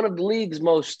 one of the league's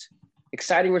most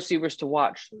exciting receivers to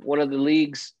watch, one of the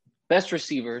league's best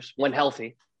receivers when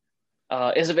healthy,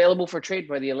 is available for trade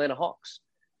by the Atlanta Hawks.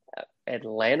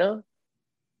 Atlanta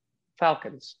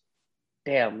Falcons.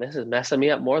 Damn, this is messing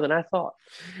me up more than I thought.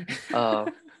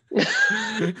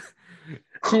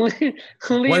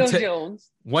 Julio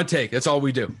Jones. One take. That's all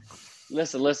we do.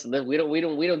 Listen. We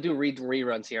don't do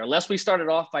reruns here. Unless we started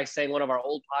off by saying one of our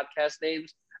old podcast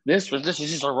names. This is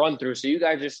just a run through. So you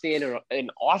guys are seeing an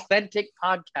authentic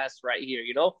podcast right here.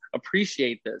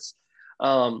 Appreciate this.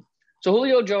 So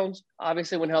Julio Jones,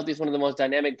 obviously when healthy, is one of the most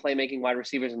dynamic playmaking wide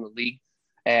receivers in the league.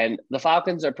 And the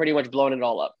Falcons are pretty much blowing it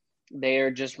all up.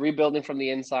 They're just rebuilding from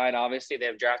the inside. Obviously, they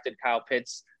have drafted Kyle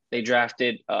Pitts. They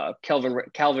drafted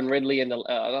Calvin Ridley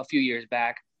a few years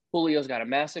back. Julio's got a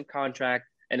massive contract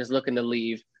and is looking to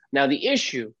leave. Now, the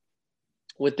issue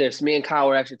with this, me and Kyle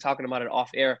were actually talking about it off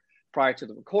air prior to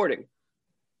the recording.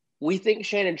 We think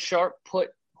Shannon Sharp put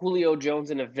Julio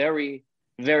Jones in a very,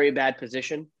 very bad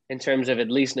position in terms of at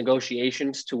least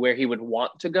negotiations to where he would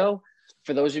want to go.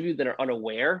 For those of you that are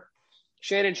unaware,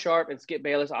 Shannon Sharp and Skip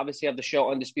Bayless obviously have the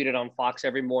show Undisputed on Fox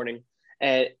every morning.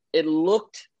 And it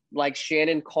looked like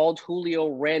Shannon called Julio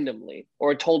randomly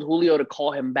or told Julio to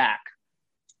call him back.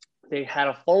 They had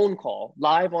a phone call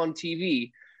live on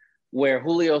TV where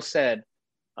Julio said,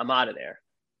 I'm out of there.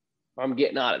 I'm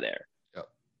getting out of there. Yep.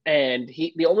 And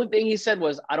the only thing he said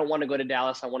was, I don't want to go to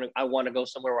Dallas. I want to go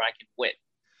somewhere where I can win.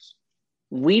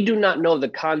 We do not know the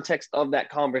context of that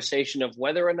conversation of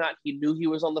whether or not he knew he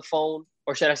was on the phone,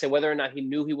 or should I say whether or not he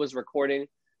knew he was recording,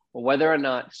 or whether or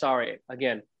not,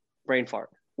 brain fart,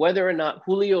 whether or not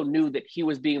Julio knew that he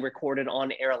was being recorded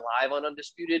on air live on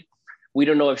Undisputed. We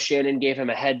don't know if Shannon gave him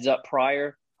a heads up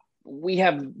prior. We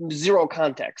have zero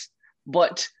context,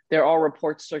 but there are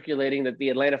reports circulating that the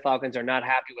Atlanta Falcons are not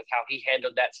happy with how he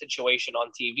handled that situation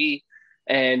on TV,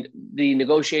 and the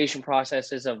negotiation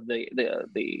processes of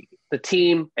the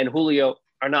team and Julio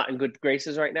are not in good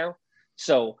graces right now.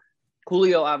 So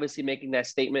Julio obviously making that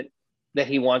statement that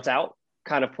he wants out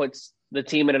kind of puts the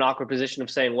team in an awkward position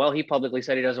of saying, well, he publicly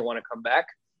said he doesn't want to come back,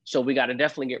 so we got to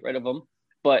definitely get rid of him.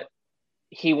 But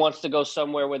he wants to go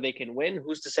somewhere where they can win.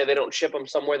 Who's to say they don't ship him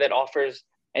somewhere that offers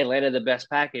Atlanta the best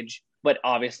package, but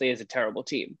obviously is a terrible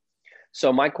team?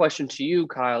 So my question to you,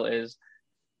 Kyle, is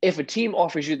if a team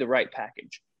offers you the right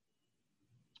package,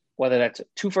 whether that's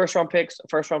 2 first-round picks, a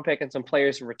first-round pick, and some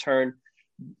players in return,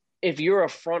 if you're a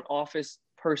front office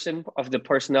person of the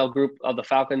personnel group of the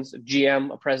Falcons, a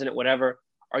GM, a president, whatever,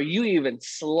 are you even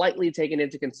slightly taking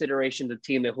into consideration the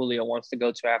team that Julio wants to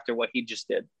go to after what he just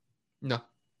did? No.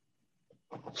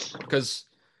 Because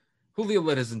Julio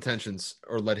let his intentions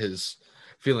or let his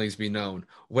feelings be known,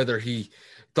 whether he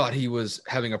thought he was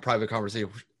having a private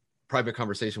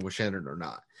conversation with Shannon or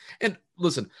not. And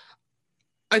listen,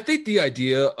 I think the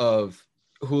idea of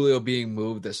Julio being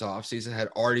moved this offseason had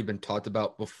already been talked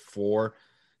about before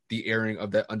the airing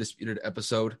of that Undisputed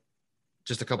episode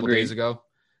just a couple of days ago.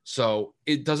 So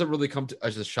it doesn't really come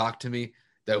as a shock to me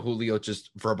that Julio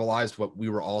just verbalized what we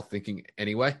were all thinking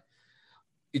anyway.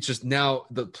 It's just now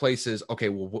the place is, okay,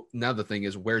 well, now the thing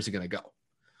is, where's he going to go?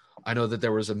 I know that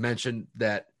there was a mention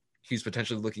that he's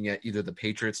potentially looking at either the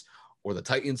Patriots or the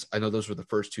Titans. I know those were the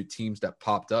first 2 teams that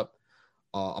popped up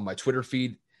on my Twitter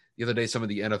feed. The other day, some of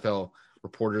the NFL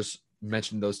reporters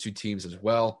mentioned those 2 teams as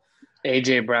well.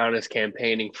 A.J. Brown is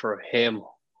campaigning for him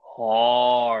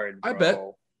hard,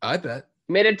 bro. I bet.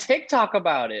 Made a TikTok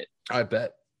about it. I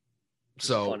bet.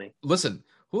 So, listen,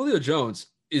 Julio Jones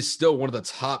is still one of the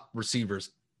top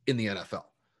receivers in the NFL.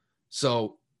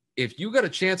 So, if you got a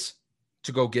chance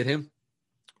to go get him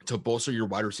to bolster your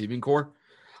wide receiving core,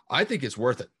 I think it's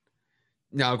worth it.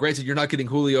 Now, granted, you're not getting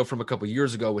Julio from a couple of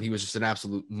years ago when he was just an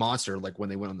absolute monster, like when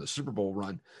they went on the Super Bowl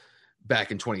run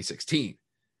back in 2016.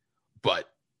 But,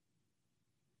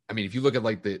 I mean, if you look at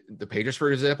like the Patriots,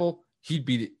 for example, he'd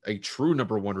be a true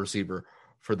number one receiver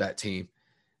for that team.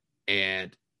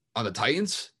 And on the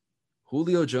Titans,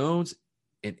 Julio Jones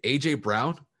and A.J.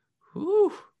 Brown,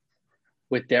 whew,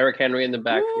 with Derrick Henry in the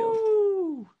backfield.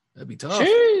 whew, that'd be tough.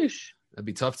 Sheesh. That'd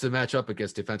be tough to match up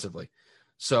against defensively.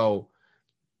 So,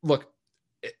 look,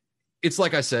 it's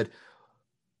like I said,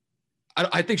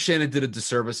 I think Shannon did a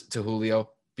disservice to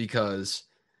Julio because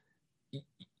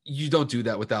you don't do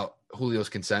that without Julio's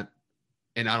consent.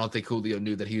 And I don't think Julio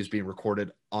knew that he was being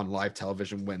recorded on live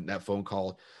television when that phone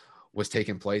call was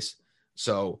taking place.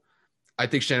 So I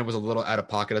think Shannon was a little out of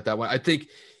pocket at that one. I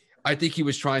think he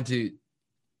was trying to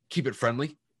keep it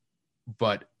friendly,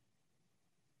 but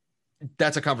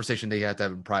that's a conversation that you have to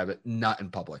have in private, not in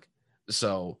public.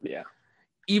 So yeah,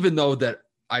 even though that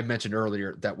I mentioned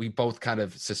earlier that we both kind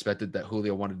of suspected that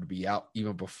Julio wanted to be out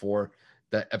even before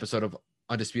that episode of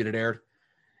Undisputed aired,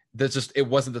 it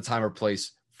wasn't the time or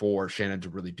place for Shannon to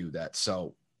really do that.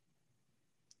 So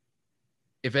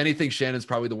if anything, Shannon's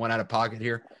probably the one out of pocket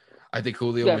here. I think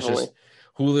Julio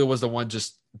was the one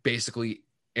just basically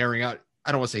airing out.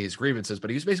 I don't want to say his grievances, but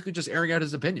he was basically just airing out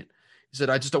his opinion. He said,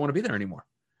 I just don't want to be there anymore.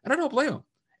 And I don't blame him.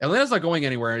 Atlanta's not going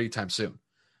anywhere anytime soon.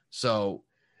 So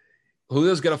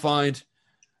Julio's going to find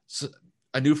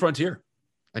a new frontier,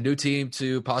 a new team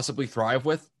to possibly thrive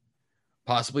with,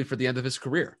 possibly for the end of his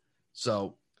career.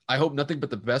 So I hope nothing but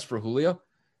the best for Julio.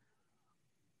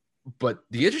 But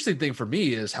the interesting thing for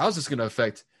me is how's this going to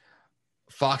affect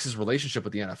Fox's relationship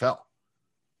with the NFL?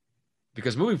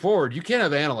 Because moving forward, you can't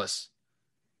have analysts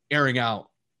airing out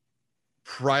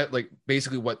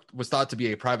basically what was thought to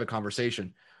be a private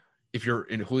conversation if you're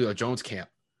in Julio Jones camp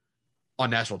on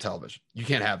national television. You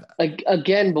can't have that.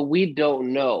 Again, but we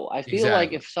don't know. I feel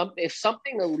like if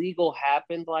something illegal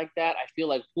happened like that, I feel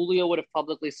like Julio would have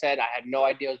publicly said, I had no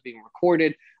idea it was being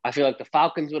recorded. I feel like the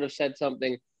Falcons would have said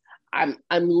something. I'm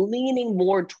leaning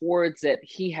more towards that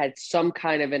he had some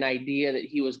kind of an idea that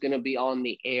he was going to be on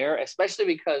the air, especially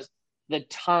because the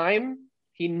time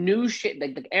he knew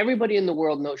like everybody in the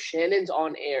world knows Shannon's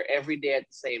on air every day at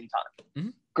the same time. Mm-hmm.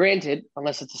 Granted,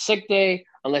 unless it's a sick day,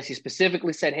 unless he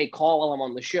specifically said, hey, call while I'm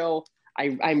on the show.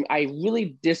 I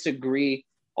really disagree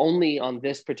only on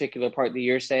this particular part that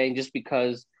you're saying, just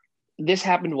because this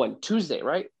happened Tuesday,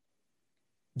 right?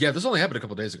 Yeah, this only happened a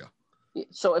couple of days ago.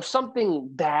 So if something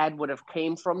bad would have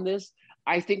came from this,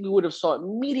 I think we would have saw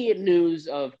immediate news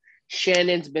of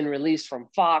Shannon's been released from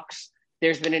Fox.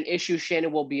 There's been an issue.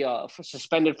 Shannon will be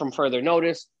suspended from further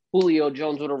notice. Julio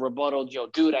Jones would have rebutted, yo,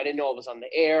 dude, I didn't know it was on the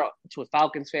air. To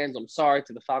Falcons fans, I'm sorry.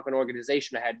 To the Falcon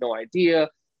organization, I had no idea.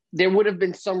 There would have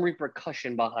been some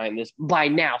repercussion behind this by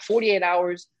now. 48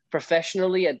 hours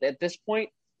professionally at this point,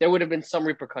 there would have been some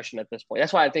repercussion at this point.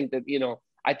 That's why I think that,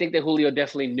 I think that Julio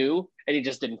definitely knew and he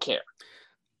just didn't care.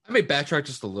 I may backtrack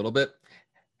just a little bit.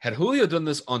 Had Julio done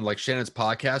this on like Shannon's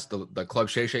podcast, the Club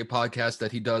Shay Shay podcast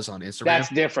that he does on Instagram? That's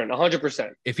different,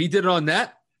 100%. If he did it on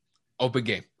that, open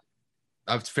game.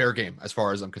 It's fair game as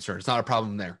far as I'm concerned. It's not a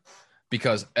problem there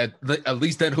because at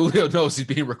least then Julio knows he's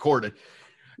being recorded.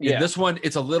 Yeah. In this one,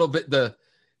 it's a little bit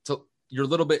you're a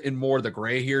little bit in more the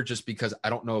gray here just because I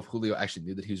don't know if Julio actually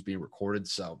knew that he was being recorded.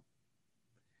 So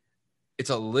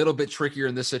it's a little bit trickier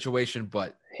in this situation,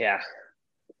 but yeah,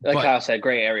 Kyle said,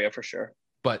 gray area for sure.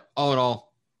 But all in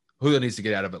all, Julio needs to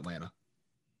get out of Atlanta.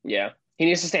 Yeah. He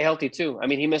needs to stay healthy too. I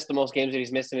mean, he missed the most games that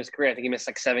he's missed in his career. I think he missed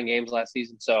like 7 games last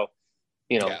season. So,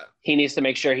 he needs to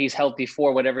make sure he's healthy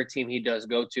for whatever team he does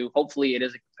go to. Hopefully it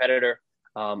is a competitor.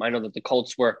 I know that the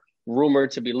Colts were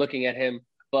rumored to be looking at him,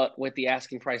 but with the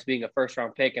asking price being a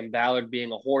first-round pick and Ballard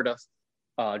being a hoard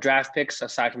of draft picks,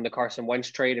 aside from the Carson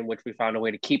Wentz trade in which we found a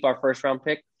way to keep our first-round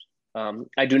pick,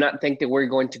 I do not think that we're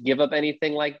going to give up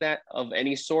anything like that of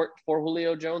any sort for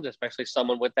Julio Jones, especially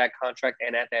someone with that contract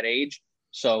and at that age.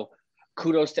 So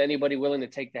kudos to anybody willing to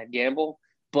take that gamble.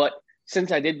 But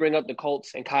since I did bring up the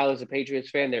Colts and Kyle is a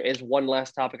Patriots fan, there is one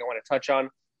last topic I want to touch on.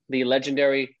 The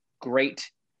legendary, great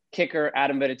kicker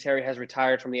Adam Vinatieri has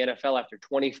retired from the NFL after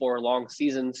 24 long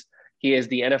seasons. He is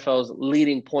the NFL's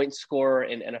leading point scorer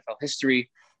in NFL history.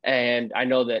 And I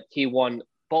know that he won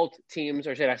both teams,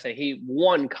 or should I say he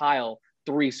won Kyle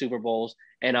 3 Super Bowls.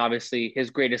 And obviously his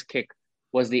greatest kick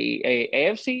was the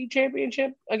AFC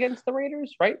championship against the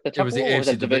Raiders, right? It was the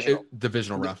AFC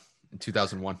divisional round in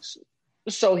 2001.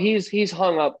 So he's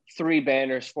hung up 3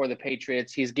 banners for the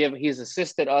Patriots. He's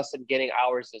assisted us in getting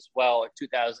ours as well in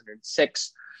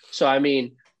 2006. So, I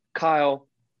mean, Kyle,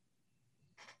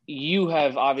 you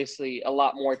have obviously a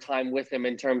lot more time with him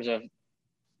in terms of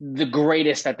the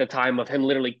greatest at the time of him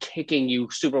literally kicking you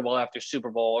Super Bowl after Super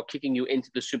Bowl or kicking you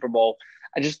into the Super Bowl.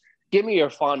 Give me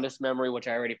your fondest memory, which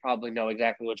I already probably know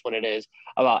exactly which one it is,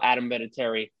 about Adam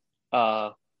Vinatieri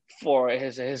for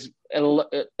his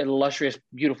illustrious,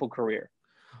 beautiful career.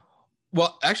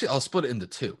 Well, actually, I'll split it into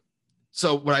two.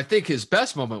 So what I think his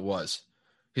best moment was,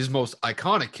 his most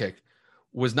iconic kick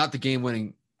was not the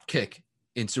game-winning kick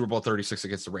in Super Bowl 36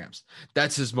 against the Rams.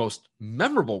 That's his most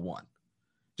memorable one,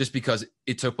 just because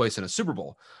it took place in a Super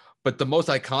Bowl. But the most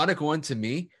iconic one to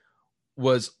me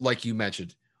was, like you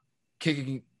mentioned,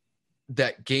 kicking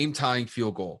that game-tying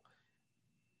field goal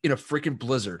in a freaking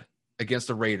blizzard against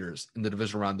the Raiders in the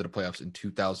divisional round of the playoffs in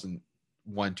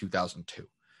 2001, 2002.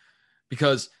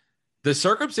 Because the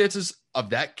circumstances of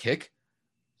that kick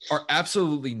are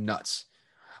absolutely nuts.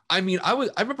 I mean, I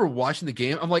remember watching the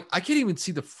game. I'm like, I can't even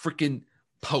see the freaking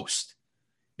post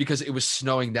because it was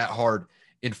snowing that hard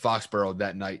in Foxborough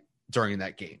that night during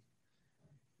that game.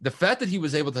 The fact that he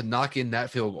was able to knock in that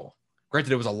field goal,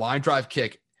 granted it was a line drive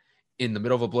kick in the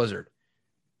middle of a blizzard,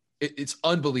 it's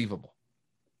unbelievable.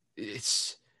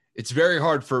 It's very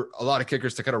hard for a lot of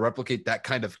kickers to kind of replicate that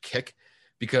kind of kick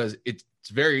because it's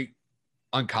very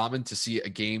uncommon to see a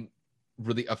game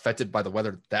really affected by the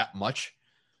weather that much.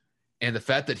 And the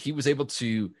fact that he was able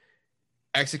to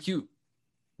execute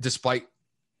despite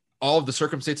all of the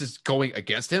circumstances going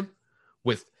against him,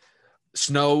 with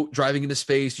snow driving in his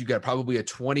face, you got probably a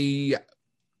 25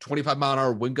 mile an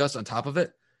hour wind gust on top of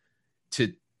it,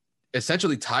 to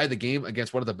essentially tie the game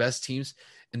against one of the best teams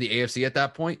in the AFC at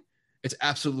that point. It's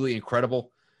absolutely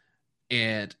incredible.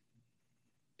 And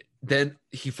then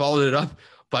he followed it up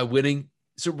by winning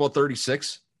Super Bowl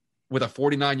 36 with a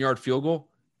 49-yard field goal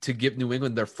to give New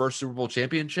England their first Super Bowl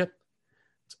championship.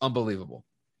 It's unbelievable.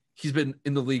 He's been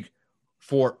in the league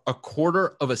for a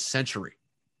quarter of a century.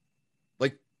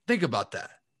 Like, think about that.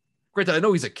 Granted, I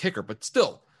know he's a kicker, but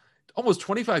still, almost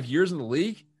 25 years in the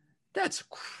league. That's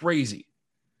crazy.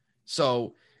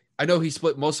 So I know he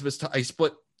split most of his time. He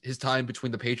split his time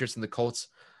between the Patriots and the Colts.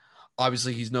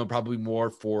 Obviously, he's known probably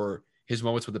more for his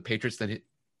moments with the Patriots than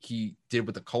he did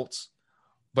with the Colts.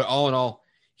 But all in all,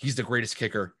 he's the greatest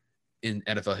kicker in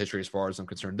NFL history as far as I'm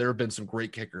concerned. There have been some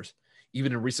great kickers,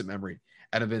 even in recent memory.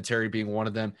 Adam Vinatieri being one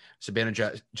of them,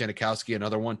 Sabanan Janikowski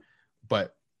another one.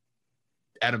 But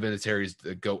Adam Vinatieri is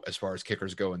the GOAT as far as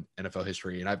kickers go in NFL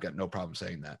history, and I've got no problem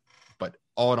saying that. But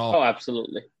all in all,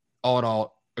 absolutely. All in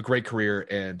all, a great career,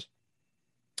 and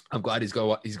I'm glad he's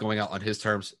going out on his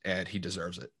terms, and he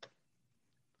deserves it.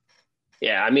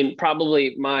 Yeah, I mean,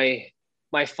 probably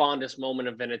my fondest moment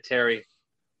of Vinatieri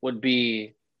would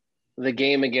be the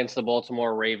game against the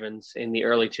Baltimore Ravens in the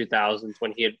early 2000s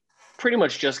when he had pretty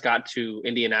much just got to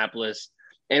Indianapolis,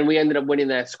 and we ended up winning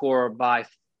that score by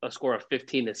a score of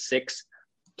 15-6.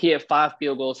 He had 5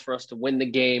 field goals for us to win the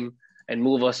game and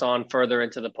move us on further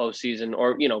into the postseason,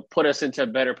 or, put us into a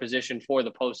better position for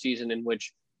the postseason, in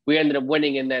which we ended up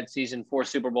winning in that season for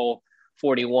Super Bowl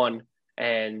 41.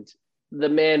 And the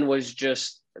man was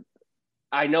just,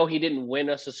 I know he didn't win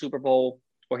us a Super Bowl,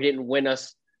 or he didn't win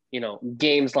us,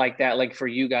 games like that, like for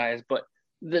you guys, but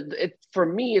for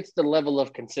me, it's the level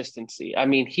of consistency. I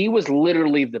mean, he was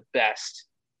literally the best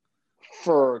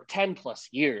for 10 plus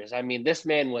years. I mean, this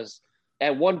man was,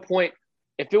 at one point,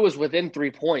 if it was within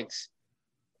 3 points,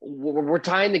 we're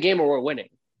tying the game or we're winning.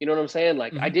 You know what I'm saying?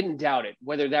 Like, I didn't doubt it,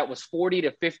 whether that was 40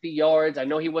 to 50 yards. I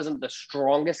know he wasn't the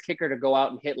strongest kicker to go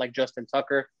out and hit like Justin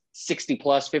Tucker, 60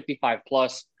 plus, 55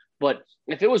 plus. But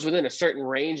if it was within a certain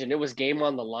range and it was game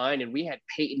on the line and we had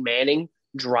Peyton Manning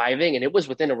driving and it was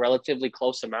within a relatively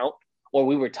close amount, or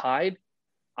we were tied,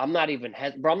 I'm not even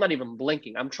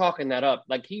blinking. I'm chalking that up.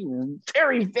 Like, he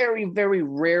very, very, very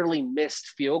rarely missed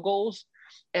field goals.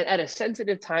 And at a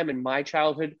sensitive time in my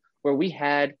childhood where we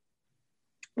had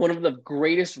one of the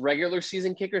greatest regular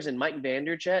season kickers in Mike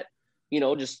Vanderjagt,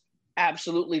 just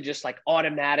absolutely just like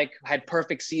automatic, had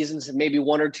perfect seasons and maybe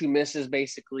 1 or 2 misses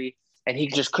basically. And he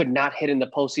just could not hit in the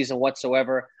postseason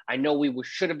whatsoever. I know we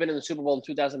should have been in the Super Bowl in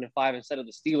 2005 instead of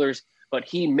the Steelers, but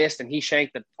he missed and he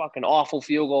shanked a fucking awful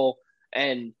field goal.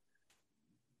 And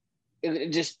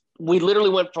we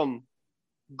literally went from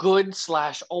good /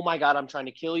 oh my God, I'm trying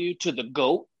to kill you, to the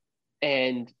GOAT.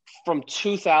 And from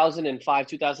 2005,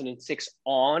 2006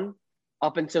 on,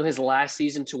 up until his last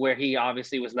season, to where he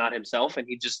obviously was not himself and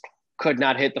he just could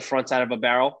not hit the front side of a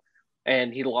barrel,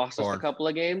 and he lost us a couple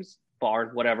of games,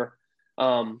 whatever.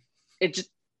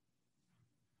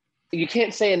 You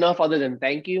can't say enough other than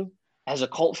thank you. As a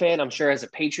Colt fan, I'm sure as a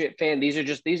Patriot fan, these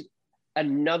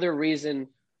another reason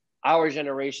our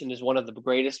generation is one of the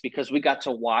greatest, because we got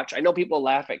to watch. I know people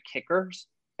laugh at kickers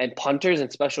and punters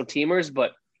and special teamers,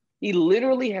 but he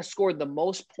literally has scored the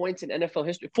most points in NFL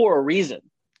history for a reason.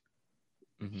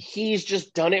 Mm-hmm. He's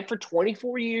just done it for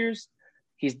 24 years.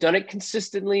 He's done it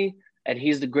consistently, and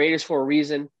he's the greatest for a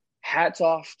reason. Hats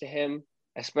off to him.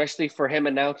 especially for him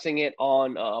announcing it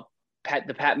on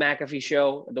the Pat McAfee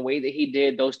show, the way that he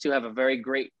did. Those two have a very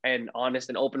great and honest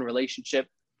and open relationship.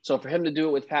 So for him to do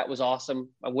it with Pat was awesome.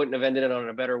 I wouldn't have ended it on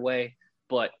a better way.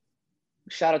 But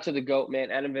shout out to the GOAT, man.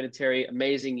 Adam Vinatieri,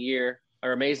 amazing year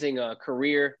or amazing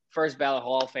career. First ballot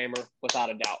Hall of Famer,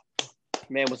 without a doubt.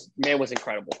 Man was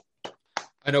incredible.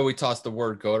 I know we toss the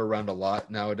word GOAT around a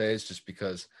lot nowadays just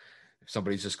because if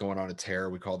somebody's just going on a tear,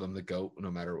 we call them the GOAT,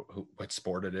 no matter what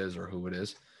sport it is or who it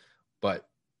is. But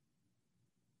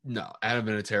no, Adam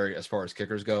Vinatieri, as far as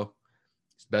kickers go,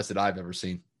 it's the best that I've ever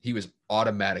seen. He was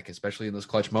automatic, especially in those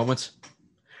clutch moments.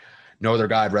 No other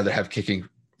guy I'd rather have kicking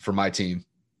for my team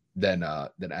than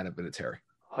Adam Vinatieri.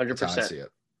 100%. That's how I see it.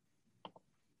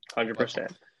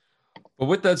 100%. But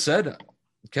with that said,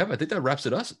 Kev, I think that wraps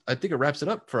it up. I think it wraps it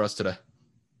up for us today.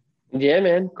 Yeah,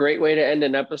 man. Great way to end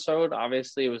an episode.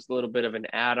 Obviously, it was a little bit of an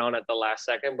add-on at the last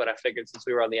second, but I figured since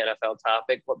we were on the NFL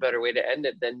topic, what better way to end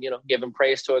it than, giving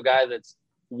praise to a guy that's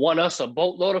won us a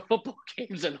boatload of football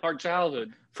games in our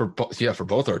childhood. For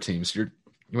both our teams. You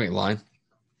ain't lying.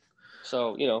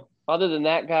 So, other than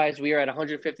that, guys, we are at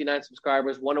 159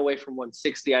 subscribers, one away from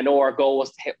 160. I know our goal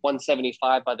was to hit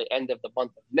 175 by the end of the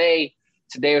month of May.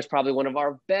 Today was probably one of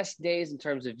our best days in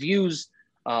terms of views.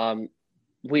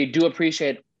 We do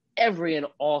appreciate every and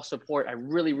all support. I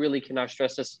really, really cannot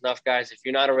stress this enough, guys. If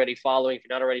you're not already following, if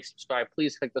you're not already subscribed,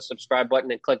 please click the subscribe button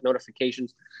and click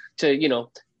notifications to,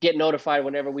 get notified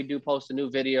whenever we do post a new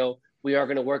video. We are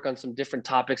going to work on some different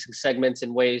topics and segments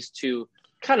and ways to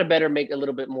kind of better make a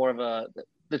little bit more of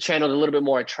the channel a little bit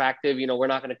more attractive. We're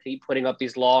not going to keep putting up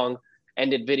these long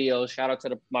ended videos. Shout out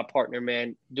to my partner,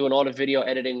 man, doing all the video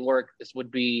editing work. This would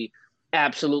be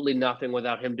absolutely nothing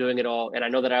without him doing it all. And I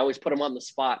know that I always put him on the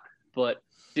spot, but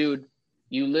dude,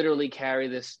 you literally carry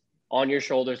this on your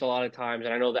shoulders a lot of times.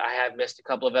 And I know that I have missed a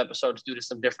couple of episodes due to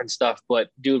some different stuff, but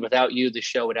dude, without you, the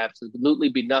show would absolutely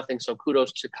be nothing. So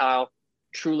kudos to Kyle.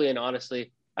 Truly and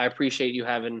honestly, I appreciate you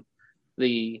having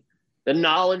the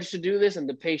knowledge to do this and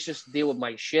the patience to deal with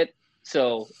my shit.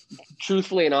 So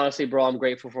truthfully and honestly, bro, I'm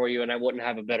grateful for you, and I wouldn't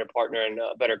have a better partner and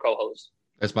a better co-host.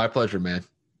 It's my pleasure, man.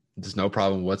 There's no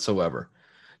problem whatsoever.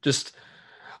 Just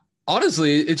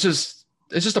honestly, it's just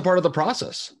a part of the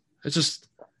process. It's just,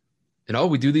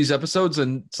 we do these episodes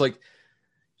and it's like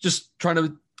just trying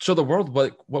to show the world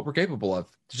what we're capable of.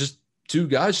 It's just two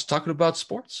guys talking about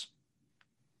sports.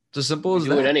 It's as simple as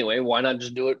that. Do it anyway. Why not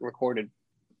just do it recorded?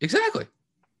 Exactly.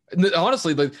 And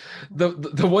honestly, like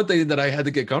the one thing that I had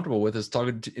to get comfortable with is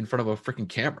talking in front of a freaking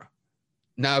camera.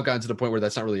 Now I've gotten to the point where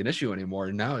that's not really an issue anymore.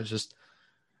 And now we're just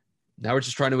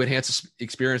trying to enhance this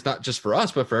experience, not just for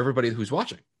us, but for everybody who's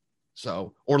watching.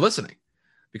 So, or listening,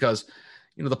 because,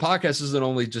 the podcast isn't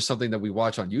only just something that we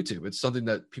watch on YouTube. It's something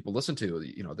that people listen to.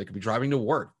 They could be driving to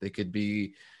work. They could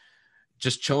be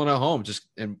just chilling at home.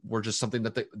 And we're just something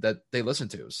that they listen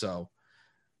to. So,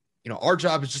 our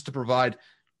job is just to provide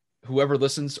whoever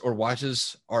listens or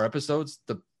watches our episodes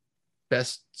the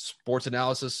best sports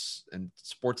analysis and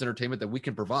sports entertainment that we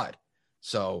can provide.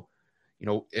 So,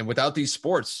 and without these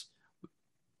sports,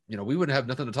 we wouldn't have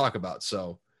nothing to talk about.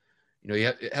 So,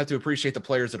 you have to appreciate the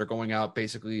players that are going out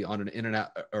basically on an in and out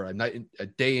or a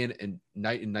day in and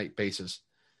night basis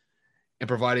and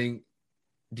providing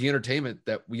the entertainment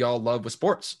that we all love with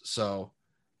sports. So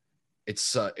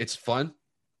it's fun,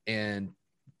 and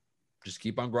just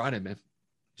keep on grinding, man.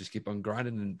 Just keep on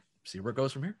grinding and see where it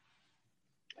goes from here.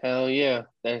 Hell yeah.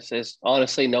 There's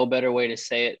honestly no better way to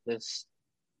say it. This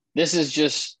is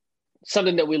just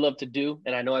something that we love to do.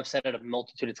 And I know I've said it a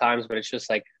multitude of times, but it's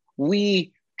just like,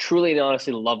 we truly and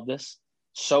honestly love this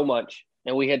so much.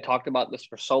 And we had talked about this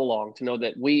for so long to know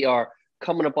that we are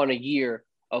coming up on a year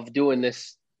of doing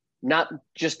this, not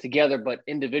just together, but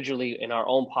individually in our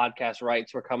own podcast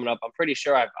rights. We're coming up. I'm pretty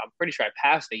sure I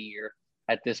passed a year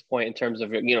at this point in terms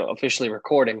of, officially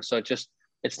recording. So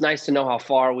it's nice to know how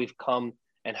far we've come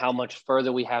and how much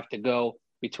further we have to go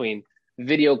between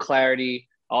video clarity,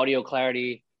 audio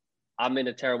clarity. I'm in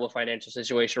a terrible financial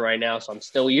situation right now, so I'm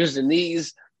still using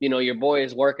these. Your boy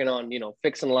is working on,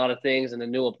 fixing a lot of things in the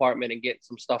new apartment and getting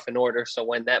some stuff in order. So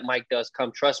when that mic does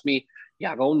come, trust me,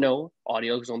 y'all gonna know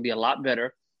audio is gonna be a lot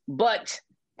better. But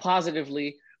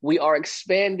positively, we are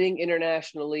expanding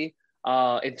internationally.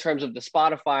 In terms of the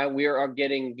Spotify, we are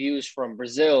getting views from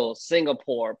Brazil,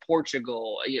 Singapore,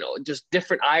 Portugal, just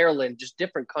different Ireland, just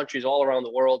different countries all around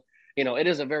the world. It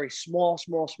is a very small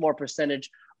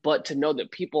percentage, but to know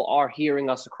that people are hearing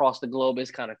us across the globe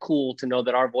is kind of cool. To know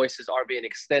that our voices are being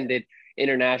extended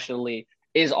internationally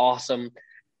is awesome.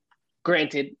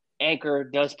 Granted, Anchor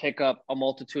does pick up a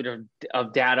multitude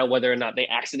of data. Whether or not they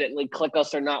accidentally click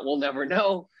us or not, we'll never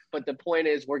know. But the point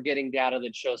is, we're getting data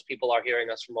that shows people are hearing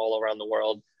us from all around the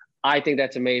world. I think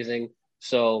that's amazing.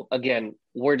 So again,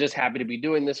 we're just happy to be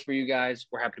doing this for you guys.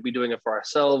 We're happy to be doing it for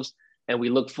ourselves. And we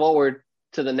look forward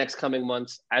to the next coming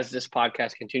months as this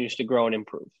podcast continues to grow and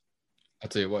improve. I'll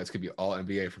tell you what, it's going to be all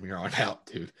NBA from here on out,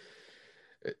 dude.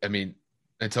 I mean,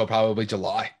 until probably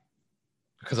July.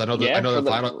 Because I know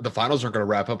the finals aren't going to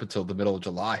wrap up until the middle of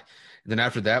July. And then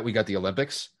after that, we got the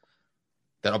Olympics.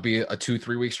 That'll be a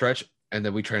 2-3 week stretch. And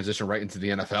then we transition right into the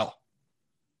NFL.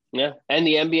 Yeah. And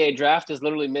the NBA draft is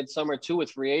literally midsummer too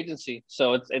with free agency.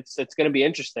 So it's going to be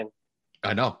interesting.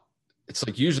 I know. It's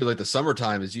like usually like the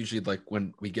summertime is usually like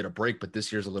when we get a break, but this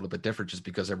year's a little bit different just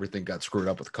because everything got screwed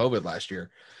up with COVID last year.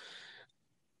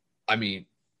 I mean,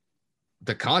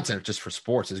 the content just for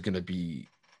sports is going to be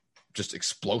just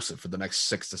explosive for the next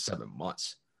 6 to 7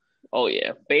 months. Oh,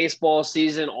 yeah. Baseball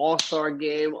season, all-star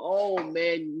game. Oh,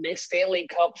 man, Stanley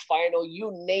Cup final.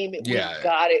 You name it. Yeah. We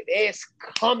got it. It's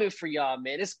coming for y'all,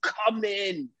 man. It's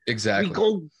coming. Exactly. We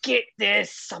gonna get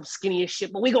this. I'm skinny as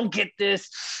shit, but we gonna get this.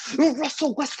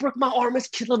 Russell Westbrook, my arm is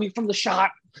killing me from the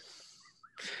shot.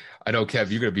 I know, Kev,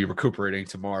 you're going to be recuperating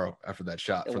tomorrow after that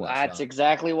shot. That's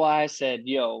exactly why I said,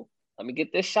 yo, let me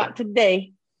get this shot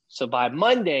today. So by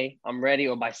Monday, I'm ready,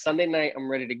 or by Sunday night, I'm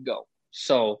ready to go.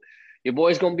 So your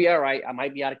boy's going to be all right. I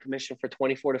might be out of commission for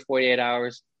 24 to 48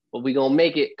 hours, but we're going to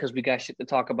make it because we got shit to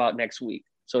talk about next week.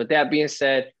 So with that being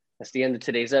said, that's the end of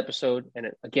today's episode. And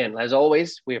again, as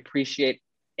always, we appreciate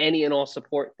any and all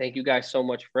support. Thank you guys so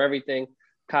much for everything.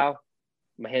 Kyle,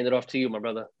 I'm going to hand it off to you, my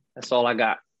brother. That's all I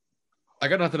got. I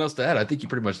got nothing else to add. I think you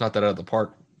pretty much knocked that out of the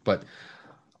park, but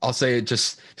I'll say it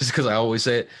just because I always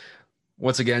say it.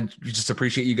 Once again, we just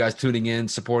appreciate you guys tuning in,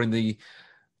 supporting the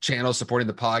channel, supporting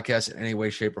the podcast in any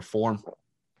way, shape, or form.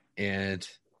 And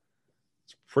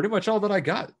it's pretty much all that I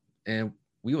got. And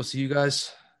we will see you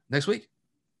guys next week.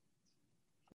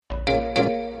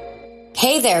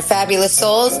 Hey there, fabulous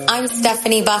souls. I'm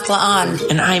Stephanie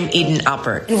Baklaan. And I'm Eden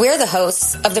Alpert. And we're the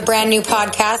hosts of the brand new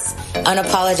podcast,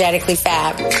 Unapologetically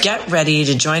Fab. Get ready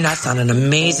to join us on an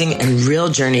amazing and real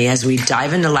journey as we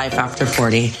dive into life after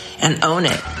 40 and own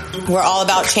it. We're all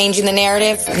about changing the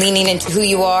narrative, leaning into who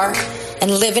you are, and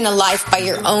living a life by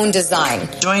your own design.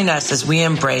 Join us as we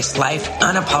embrace life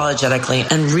unapologetically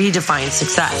and redefine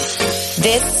success.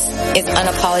 This is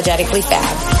Unapologetically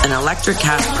Fab, an Electric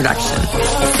Cast production.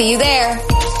 See you there.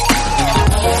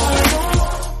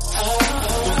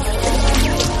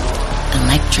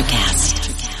 Electricast.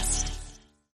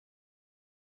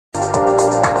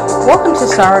 Welcome to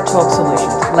Sarah Talk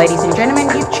Solutions. Ladies and gentlemen,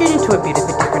 you've tuned into a bit of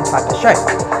a different type of show.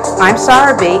 I'm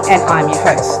Sarah B and I'm your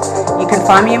host. You can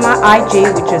find me on my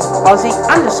IG, which is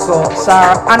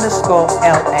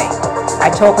Aussie_Sarah_LA. I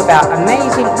talk about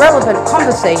amazing, relevant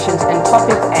conversations and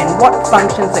topics and what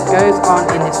functions that goes on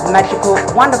in this magical,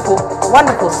 wonderful,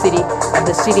 wonderful city of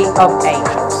the City of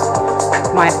Angels.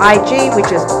 My IG,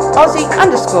 which is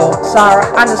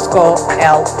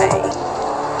Aussie_Sarah_LA.